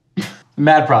time.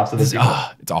 Mad props to this.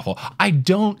 It's awful. I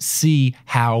don't see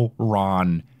how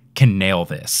Ron can nail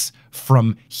this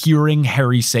from hearing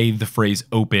Harry say the phrase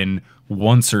open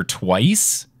once or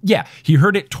twice. Yeah, he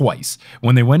heard it twice.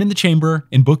 When they went in the chamber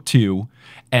in book 2,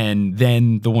 and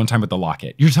then the one time with the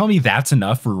locket. You're telling me that's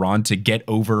enough for Ron to get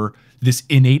over this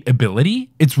innate ability?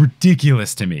 It's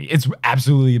ridiculous to me. It's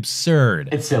absolutely absurd.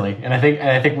 It's silly, and I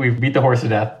think we beat the horse to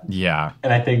death. Yeah,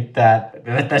 And I think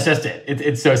that's just it.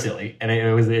 It's so silly, and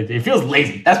it feels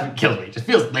lazy. That's what kills me. It just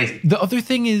feels lazy. the other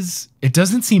thing is, it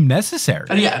doesn't seem necessary.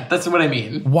 And yeah, that's what I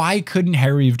mean. Why couldn't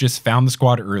Harry have just found the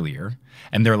squad earlier?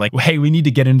 And they're like, hey, we need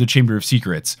to get into the Chamber of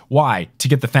Secrets. Why? To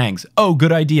get the fangs. Oh,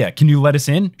 good idea. Can you let us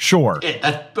in? Sure.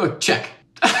 Check.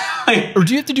 Or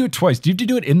do you have to do it twice? Do you have to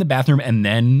do it in the bathroom and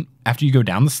then after you go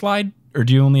down the slide? Or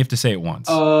do you only have to say it once?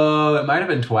 Oh, it might have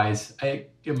been twice. I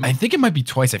think it might be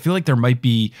twice. I feel like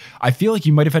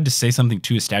you might have had to say something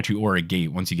to a statue or a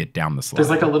gate once you get down the slide. There's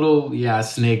like a little,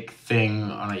 snake thing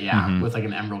on it, with like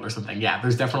an emerald or something. Yeah,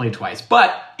 there's definitely twice.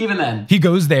 But even then, He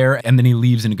goes there and then he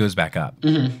leaves and it goes back up.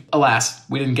 alas,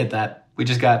 we didn't get that. We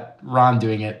just got Ron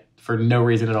doing it for no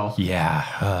reason at all.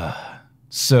 Yeah.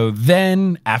 So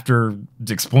then, after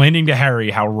explaining to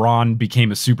Harry how Ron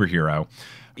became a superhero,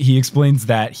 he explains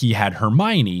that he had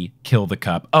Hermione kill the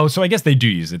cup. Oh, so I guess they do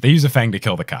use it. They use a fang to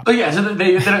kill the cup. Oh yeah, so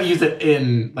they don't use it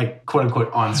in like quote unquote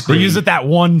on screen. They use it that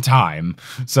one time.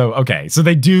 So, okay. So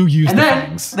they do use and the then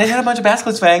fangs. they had a bunch of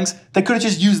basilisk fangs. They could have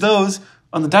just used those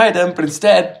on the diadem, but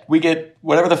instead we get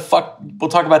whatever the fuck. We'll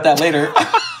talk about that later.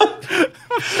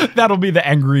 That'll be the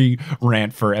angry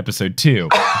rant for episode 2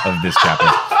 of this chapter.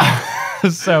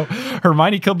 So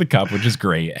Hermione killed the cup, which is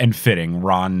great and fitting.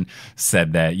 Ron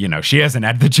said that, she hasn't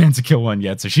had the chance to kill one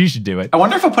yet, so she should do it. I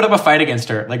wonder if I put up a fight against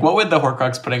her. Like, what would the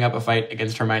Horcrux putting up a fight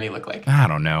against Hermione look like? I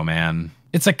don't know, man.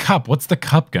 It's a cup. What's the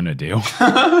cup gonna do?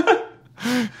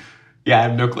 Yeah, I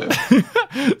have no clue.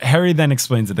 Harry then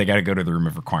explains that they got to go to the Room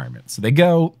of Requirements. So they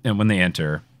go, and when they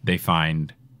enter, they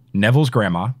find Neville's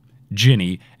grandma,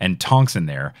 Ginny, and Tonks in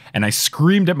there. And I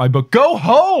screamed at my book, go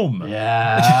home!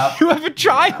 Yeah. You have a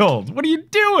child! What are you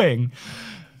doing?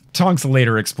 Tonks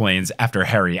later explains, after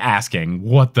Harry asking,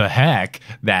 what the heck,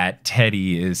 that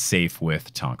Teddy is safe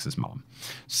with Tonks' mom.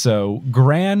 So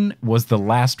Gran was the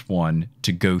last one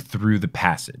to go through the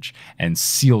passage and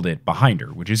sealed it behind her,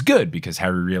 which is good because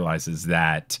Harry realizes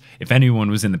that if anyone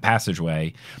was in the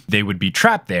passageway, they would be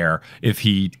trapped there if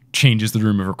he changes the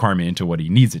Room of Requirement into what he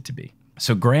needs it to be.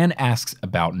 So Gran asks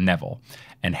about Neville,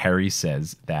 and Harry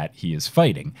says that he is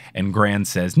fighting, and Gran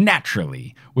says,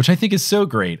 naturally, which I think is so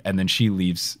great, and then she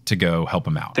leaves to go help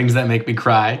him out. Things that make me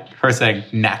cry. Her saying,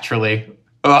 naturally.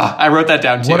 Ugh, I wrote that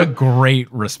down too. What a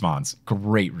great response.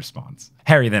 Great response.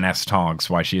 Harry then asks Tonks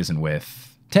why she isn't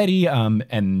with Teddy,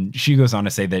 and she goes on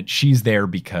to say that she's there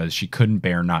because she couldn't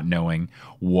bear not knowing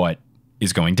what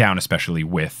is going down, especially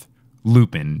with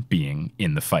Lupin being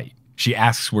in the fight. She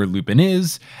asks where Lupin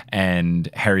is, and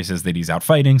Harry says that he's out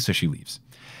fighting, so she leaves.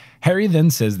 Harry then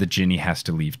says that Ginny has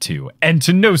to leave too, and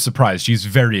to no surprise, she's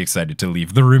very excited to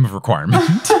leave the Room of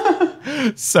Requirement.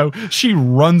 So she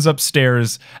runs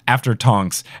upstairs after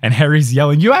Tonks, and Harry's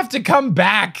yelling, you have to come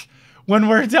back when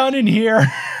we're done in here.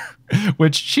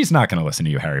 Which she's not going to listen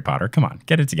to you, Harry Potter. Come on,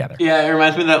 get it together. Yeah, it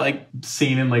reminds me of that like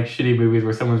scene in like shitty movies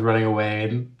where someone's running away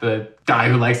and the guy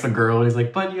who likes the girl is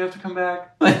like, but you have to come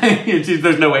back.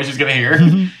 There's no way she's going to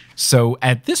hear. So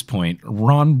at this point,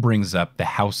 Ron brings up the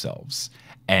house elves,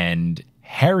 and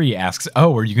Harry asks,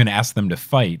 oh, are you going to ask them to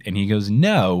fight? And he goes,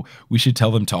 no, we should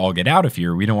tell them to all get out of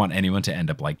here. We don't want anyone to end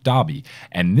up like Dobby.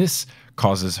 And this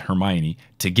causes Hermione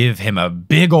to give him a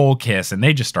big old kiss, and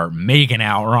they just start making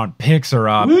out. Ron picks her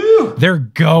up. Woo! They're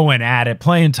going at it,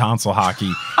 playing tonsil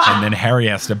hockey. And then Harry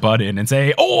has to butt in and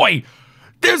say, oi,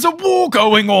 there's a war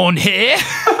going on here.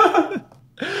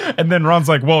 And then Ron's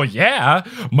like, well, yeah,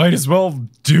 might as well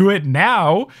do it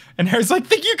now. And Harry's like,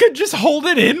 think you could just hold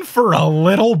it in for a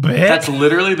little bit? That's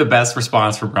literally the best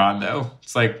response from Ron, though.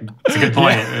 It's like, it's a good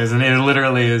point. Yeah. It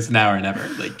literally is now or never.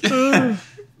 Like,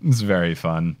 it's very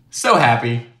fun. So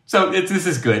happy. So this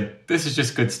is good. This is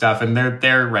just good stuff, and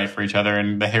they're right for each other.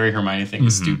 And the Harry Hermione thing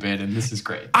is stupid, and this is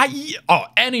great.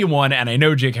 Anyone, and I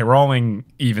know J.K. Rowling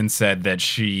even said that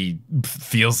she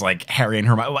feels like Harry and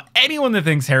Hermione. Anyone that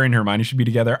thinks Harry and Hermione should be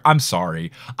together, I'm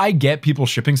sorry. I get people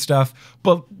shipping stuff,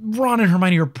 but Ron and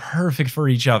Hermione are perfect for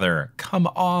each other. Come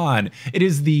on, it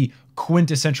is the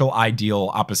quintessential ideal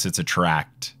opposites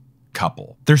attract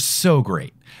couple. They're so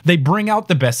great. They bring out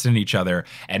the best in each other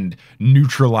and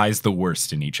neutralize the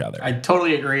worst in each other. I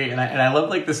totally agree. And I love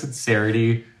like the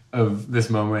sincerity of this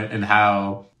moment and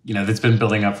how, that's been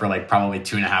building up for like probably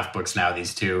 2.5 books now,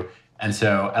 these two. And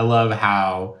so I love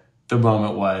how the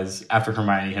moment was after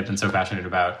Hermione had been so passionate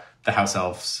about the house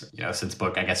elves, since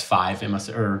book, I guess 5, it must,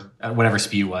 or whatever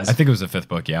Spew was. I think it was the 5th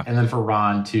book, yeah. And then for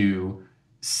Ron to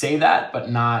say that,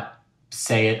 but not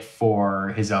say it for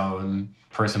his own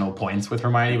personal points with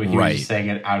Hermione, but he was just saying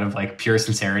it out of like pure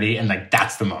sincerity, and like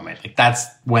that's the moment. Like that's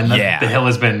when the hill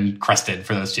has been crested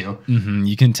for those two. Mm-hmm.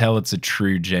 You can tell it's a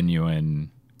true, genuine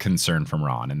concern from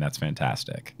Ron, and that's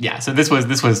fantastic. Yeah, so this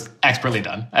was expertly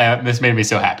done. This made me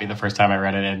so happy the first time I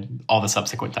read it, and all the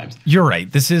subsequent times. You're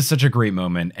right. This is such a great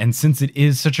moment, and since it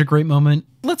is such a great moment,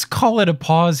 let's call it a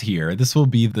pause here. This will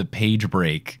be the page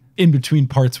break in between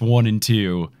parts 1 and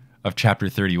 2 of chapter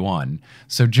 31.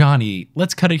 So Johnny,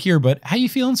 let's cut it here, but how you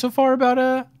feeling so far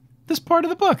about this part of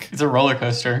the book? It's a roller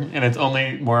coaster, and it's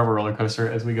only more of a roller coaster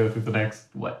as we go through the next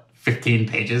 15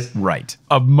 pages. Right.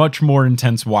 A much more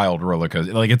intense, wild roller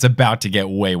coaster. Like, it's about to get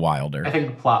way wilder. I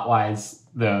think plot-wise,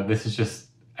 though, this is just,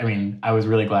 I was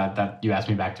really glad that you asked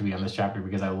me back to be on this chapter,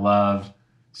 because I love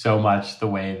so much the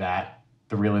way that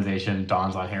the realization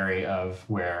dawns on Harry of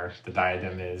where the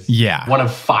diadem is. Yeah. One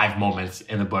of 5 moments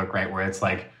in the book, right, where it's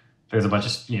like, there's a bunch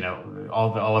of,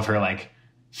 all of her, like,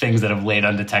 things that have laid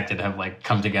undetected have like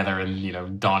come together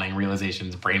and, dawning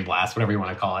realizations, brain blast, whatever you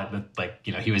want to call it. That like,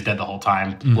 he was dead the whole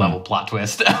time, level plot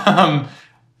twist.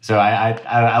 So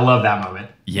I love that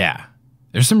moment. Yeah.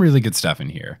 There's some really good stuff in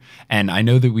here. And I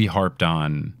know that we harped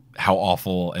on how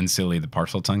awful and silly the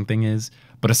parcel tongue thing is.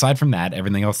 But aside from that,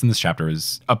 everything else in this chapter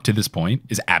is, up to this point,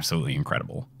 is absolutely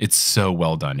incredible. It's so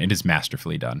well done. It is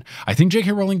masterfully done. I think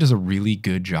J.K. Rowling does a really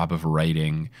good job of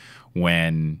writing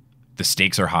when the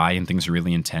stakes are high and things are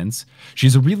really intense.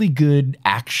 She's a really good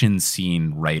action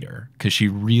scene writer because she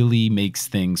really makes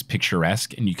things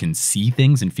picturesque and you can see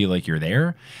things and feel like you're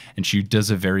there. And she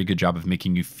does a very good job of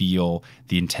making you feel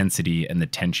the intensity and the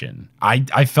tension.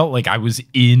 I felt like I was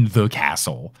in the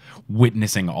castle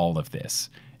witnessing all of this.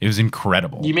 It was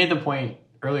incredible. You made the point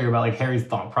earlier about like Harry's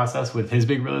thought process with his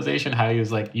big realization, how he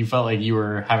was like, you felt like you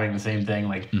were having the same thing,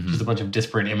 like just a bunch of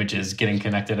disparate images getting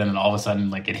connected and then all of a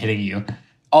sudden like it hitting you.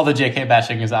 All the JK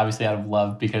bashing is obviously out of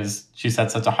love because she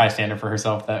set such a high standard for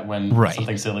herself that when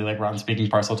something silly like Ron speaking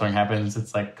parcel tongue happens,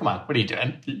 it's like, come on, what are you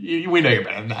doing? We know you're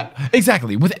better than that.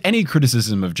 Exactly. With any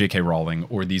criticism of JK Rowling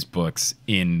or these books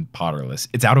in Potterless,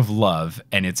 it's out of love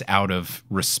and it's out of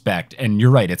respect. And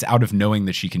you're right, it's out of knowing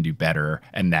that she can do better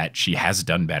and that she has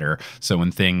done better. So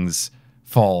when things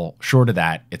fall short of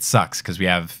that, it sucks because we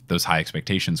have those high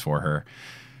expectations for her.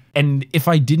 And if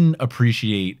I didn't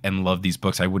appreciate and love these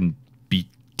books, I wouldn't be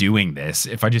doing this.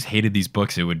 If I just hated these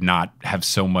books, it would not have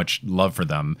so much love for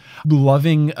them.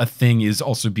 Loving a thing is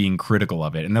also being critical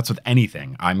of it. And that's with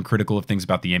anything. I'm critical of things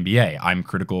about the NBA. I'm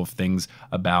critical of things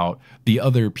about the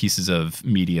other pieces of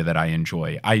media that I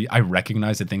enjoy. I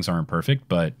recognize that things aren't perfect,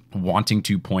 but wanting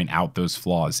to point out those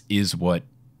flaws is what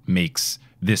makes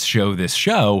this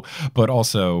show, but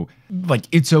also like,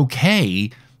 it's okay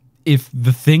if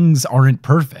the things aren't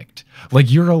perfect.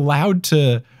 Like, you're allowed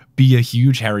to be a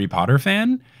huge Harry Potter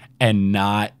fan and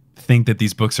not think that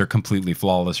these books are completely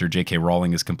flawless or J.K.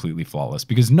 Rowling is completely flawless,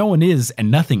 because no one is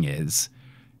and nothing is.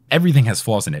 Everything has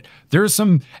flaws in it. There are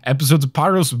some episodes of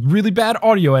Potterless with really bad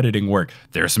audio editing work.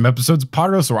 There are some episodes of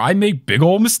Potterless where I make big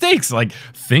old mistakes. Like,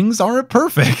 things aren't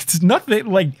perfect. Nothing,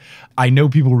 like, I know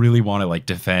people really want to like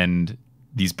defend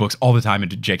these books all the time and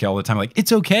to J.K. all the time. Like,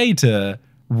 it's okay to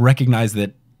recognize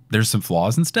that there's some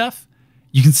flaws and stuff.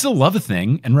 You can still love a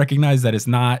thing and recognize that it's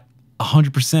not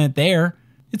 100% there.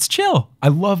 It's chill. I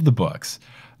love the books.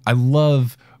 I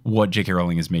love what J.K.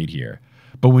 Rowling has made here.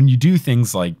 But when you do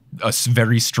things like a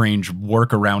very strange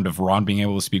workaround of Ron being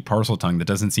able to speak Parseltongue that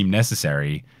doesn't seem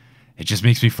necessary, it just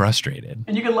makes me frustrated.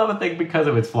 And you can love a thing because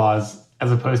of its flaws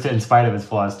as opposed to in spite of its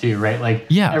flaws too, right?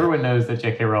 Like, everyone knows that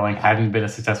J.K. Rowling hadn't been a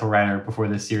successful writer before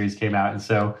this series came out. And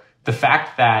so the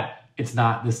fact that it's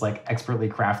not this like expertly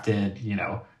crafted,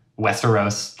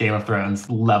 Westeros, Game of Thrones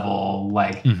level,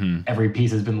 like every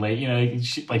piece has been laid,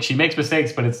 she makes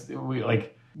mistakes, but it's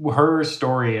like her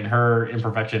story and her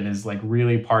imperfection is like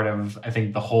really part of, I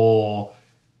think, the whole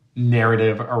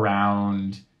narrative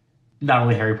around not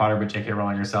only Harry Potter, but J.K.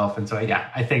 Rowling herself. And so,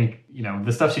 I think,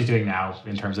 the stuff she's doing now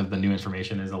in terms of the new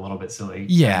information is a little bit silly.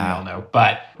 Yeah. As we all know.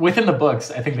 But within the books,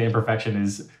 I think the imperfection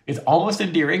is almost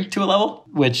endearing to a level,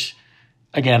 which,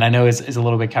 again, I know is a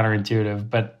little bit counterintuitive,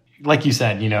 but like you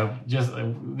said, just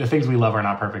the things we love are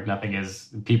not perfect. Nothing is.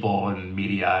 People and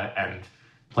media and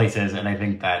places. And I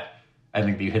think that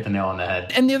you hit the nail on the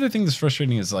head. And the other thing that's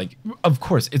frustrating is, like, of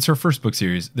course, it's her first book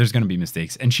series. There's going to be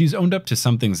mistakes. And she's owned up to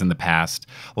some things in the past,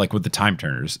 like with the Time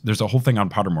Turners. There's a whole thing on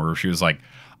Pottermore where she was like,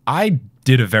 I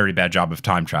did a very bad job of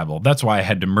time travel. That's why I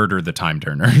had to murder the time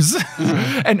turners.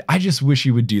 And I just wish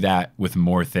you would do that with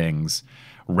more things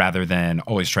rather than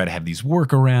always try to have these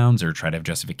workarounds or try to have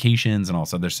justifications and all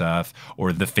this other stuff,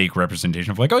 or the fake representation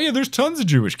of like, oh yeah, there's tons of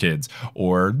Jewish kids,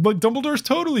 or like Dumbledore's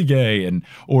totally gay, and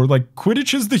or like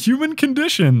Quidditch is the human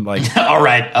condition. Like, all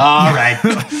right.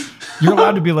 you're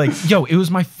allowed to be like, yo, it was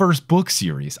my first book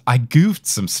series. I goofed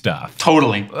some stuff.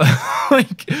 Totally.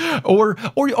 Like, or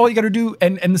all you got to do,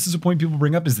 and this is a point people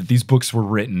bring up, is that these books were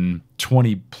written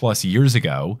 20 plus years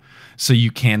ago, so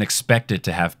you can't expect it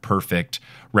to have perfect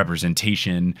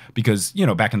representation because, you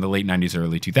know, back in the late 90s,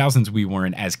 early 2000s, we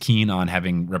weren't as keen on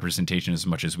having representation as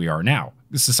much as we are now.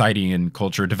 Society and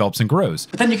culture develops and grows.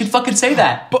 But then you can fucking say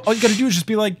that. But all you got to do is just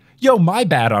be like, yo, my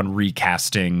bad on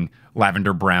recasting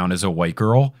Lavender Brown as a white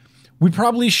girl. We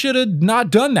probably should have not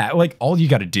done that. Like, all you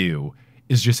got to do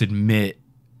is just admit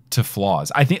to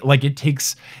flaws. I think like it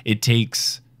takes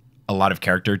a lot of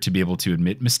character to be able to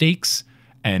admit mistakes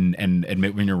and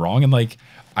admit when you're wrong. And like,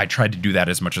 I tried to do that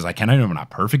as much as I can. I know I'm not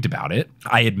perfect about it.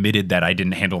 I admitted that I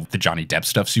didn't handle the Johnny Depp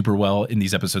stuff super well in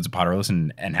these episodes of Potterless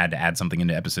and had to add something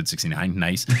into episode 69.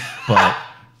 Nice. But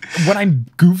when I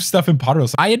goof stuff in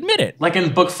Potterless, I admit it. Like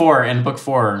in book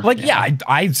four. Like, yeah,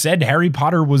 I said Harry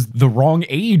Potter was the wrong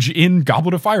age in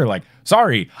Goblet of Fire. Like,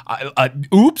 sorry,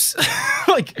 oops.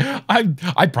 Like,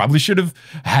 I probably should have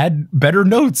had better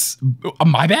notes.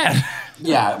 My bad.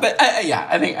 Yeah, but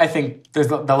I think there's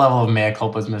the level of mea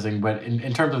culpa is missing. But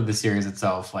in terms of the series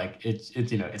itself, like it's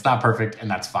you know, it's not perfect,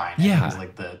 and that's fine. Yeah, it's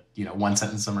like the, you know, one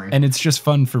sentence summary. And it's just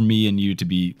fun for me and you to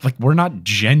be like, we're not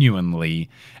genuinely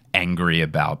angry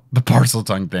about the parcel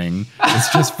tongue thing.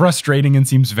 It's just frustrating and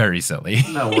seems very silly.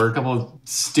 No, we're a couple of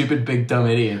stupid big dumb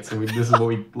idiots, and this is what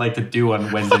we like to do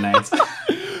on Wednesday nights.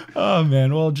 Oh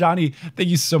man, well Johnny, thank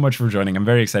you so much for joining. I'm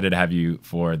very excited to have you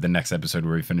for the next episode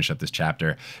where we finish up this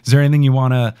chapter. Is there anything you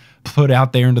want to put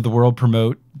out there into the world,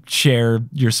 promote, share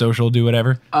your social, do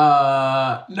whatever? No,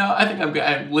 I think I'm good.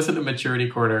 I listen to Maturity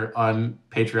Corner on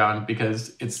Patreon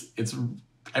because it's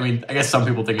I mean, I guess some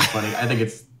people think it's funny. I think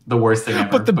it's the worst thing ever.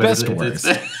 But the best worst.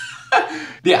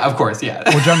 Yeah, of course, yeah.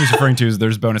 What Johnny's referring to is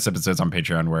there's bonus episodes on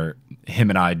Patreon where him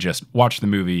and I just watch the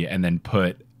movie and then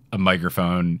put a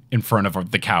microphone in front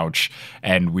of the couch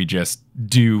and we just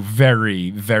do very,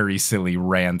 very silly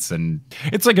rants, and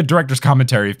it's like a director's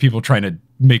commentary of people trying to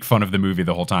make fun of the movie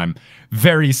the whole time.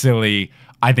 Very silly.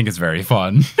 I think it's very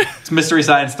fun. It's Mystery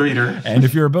Science Theater. And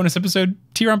if you're a bonus episode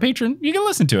tier on Patreon, you can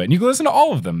listen to it. And you can listen to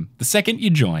all of them the second you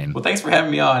join. Well, thanks for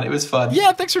having me on. It was fun.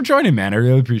 Yeah, thanks for joining, man. I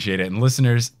really appreciate it. And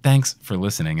listeners, thanks for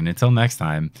listening. And until next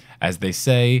time, as they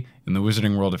say in the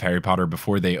wizarding world of Harry Potter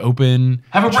before they open,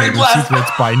 have a break Chamber of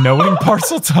Secrets by knowing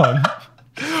parcel tongue.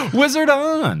 Wizard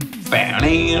on!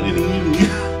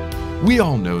 We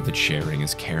all know that sharing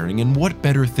is caring, and what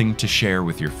better thing to share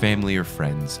with your family or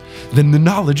friends than the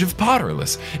knowledge of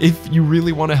Potterless? If you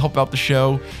really want to help out the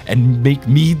show and make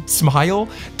me smile,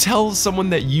 tell someone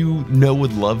that you know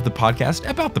would love the podcast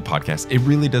about the podcast. It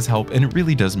really does help, and it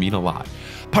really does mean a lot.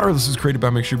 Potterless is created by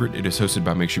Mike Schubert. It is hosted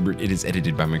by Mike Schubert. It is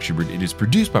edited by Mike Schubert. It is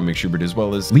produced by Mike Schubert, as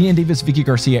well as Leanne Davis, Vicky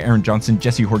Garcia, Aaron Johnson,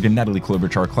 Jesse Horgan, Natalie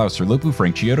Klobuchar, Klaus Serlopu,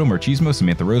 Frank Chiodo, Marchismo,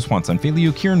 Samantha Rose, Juan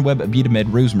Sanfelio, Kieran Webb, Abida Med,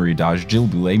 Rosemary Dodge, Jill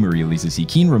Boulay, Maria Lisa C.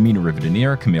 Keen, Romina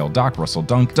Rivadinier, Camille Dock, Russell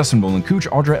Dunk, Dustin Nolan Cooch,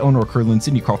 Audra Eleanor Curlin,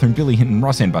 Sydney Cawthorn, Billy Hinton,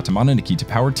 Rosanne Batamana, Nikita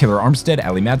Power, Taylor Armstead,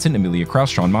 Ali Madsen, Amelia Krause,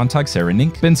 Sean Montag, Sarah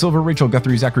Nink, Ben Silver, Rachel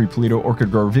Guthrie, Zachary Polito,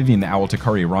 Orchid Grower, Vivian the Owl,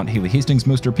 Takari Arant, Haley Hastings,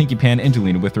 Moster, Pinky Pan,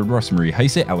 Angelina Withard, Rosemarie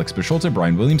Heise, Alex Bisholta,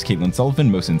 Brian Williams, Caitlin Sullivan,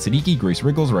 Mohsen Siddiqui, Grace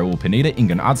Riggles, Raul Pineda,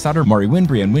 Ingan Odstatter, Mari Wynn,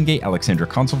 Brianne Wingate, Alexandra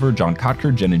Consulver, John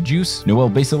Kotker, Jenna Juice, Noel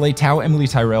Basile, Tao, Emily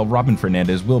Tyrell, Robin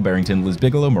Fernandez, Will Barrington, Liz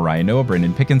Bigelow, Mariah Noah,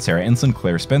 Brandon Pickens, Sarah Ensign,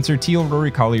 Claire Spencer, Teal, Rory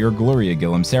Collier, Gloria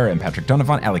Gillum, Sarah and Patrick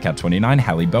Donovan, Alicat29,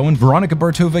 Hallie Bowen, Veronica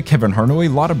Bartova, Kevin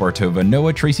Harnoy, Lotta Bartova,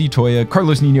 Noah, Tracy Toya,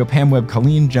 Carlos Nino, Pam Webb,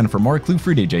 Colleen, Jennifer Mark, Lou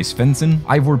Friede, J. Svensson,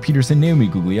 Ivor Peterson, Naomi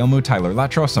Guglielmo, Tyler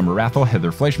Latrow, Summer Rathel,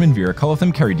 Heather Fleischman, Vera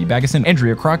Cullitham, Carrie D. Baggeson,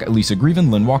 Andrea Kroc, Elisa Grieven,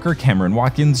 Lynn Walker, Cameron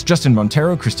Watkins, Justin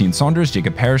Montero, Christine Saunders,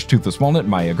 Jacob Parrish, Toothless Walnut,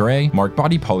 Maya Gray, Mark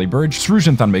Body, Polly Burge,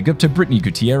 Srujan Thanmay Brittany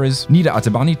Gutierrez, Nita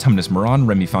Atabani, Tumnus Moran,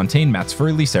 Remy Fontaine, Mats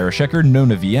Furley, Sarah Shecker,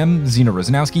 Nona VM, Zena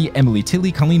Rosnowski, Emily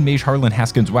Tilly, Colleen Mage, Harlan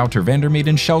Haskins, Wouter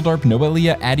Vandermaiden, Sheldarp,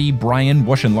 Noelia, Addie, Brian,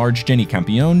 Wash and Large, Jenny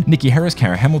Campione, Nikki Harris,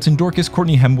 Kara Hamilton, Dorcas,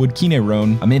 Courtney Hemwood, Kine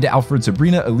Roan, Amanda Alfred,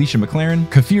 Sabrina, Alicia McLaren,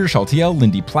 Kafir Shaltiel,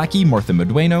 Lindy Plackey, Martha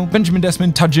Medueno, Benjamin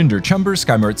Desmond, Tajinder Chumber,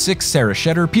 Skymart 6, Sarah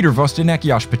Shetter, Peter Vostenak,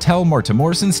 Yash Patel, Marta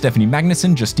Morrison, Stephanie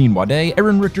Magnuson, Justine Wade,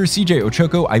 Erin Richter, CJ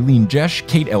Ochoko, Eileen Jesh,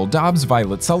 Kate L. Dobbs,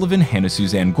 Violet Sullivan, Hannah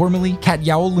Suzanne Gormley, Kat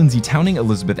Yowell, Lindsay Towning,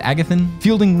 Elizabeth Agathan,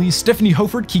 Fielding Lee, Stephanie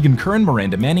Hofert, Keegan Curran,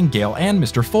 Miranda Manning, Gail Ann,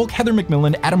 Mr. Folk, Heather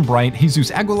McMillan, Adam Bryant,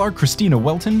 Jesus Aguilar, Aguilar, Christina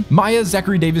Welton, Maya,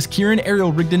 Zachary Davis, Kieran,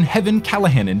 Ariel Rigdon, Heaven,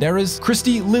 Callahan Inderas,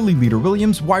 Christy, Lily Leader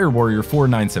Williams, Wire Warrior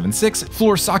 4976,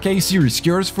 Floor Sake, Siri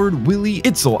Scaresford, Willie,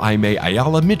 Itzel Aime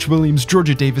Ayala, Mitch Williams,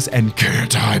 Georgia Davis, and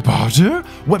Cat Eye Potter.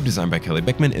 Web design by Kelly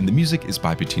Beckman, and the music is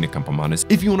by Bettina Campomanes.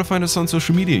 If you want to find us on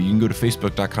social media, you can go to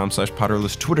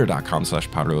facebook.com/Potterless,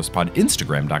 twitter.com/PotterlessPod,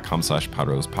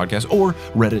 instagram.com/PotterlessPodcast, or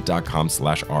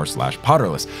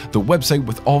reddit.com/r/Potterless. The website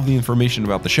with all the information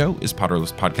about the show is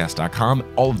PotterlessPodcast.com.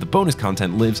 All of the bonus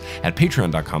content lives at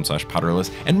patreon.com/Potterless,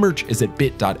 and merch is at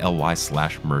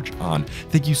bit.ly/merchon.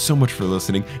 Thank you so much for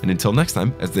listening, and until next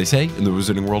time, as they say in the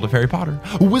wizarding world of Harry Potter,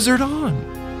 wizard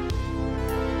on!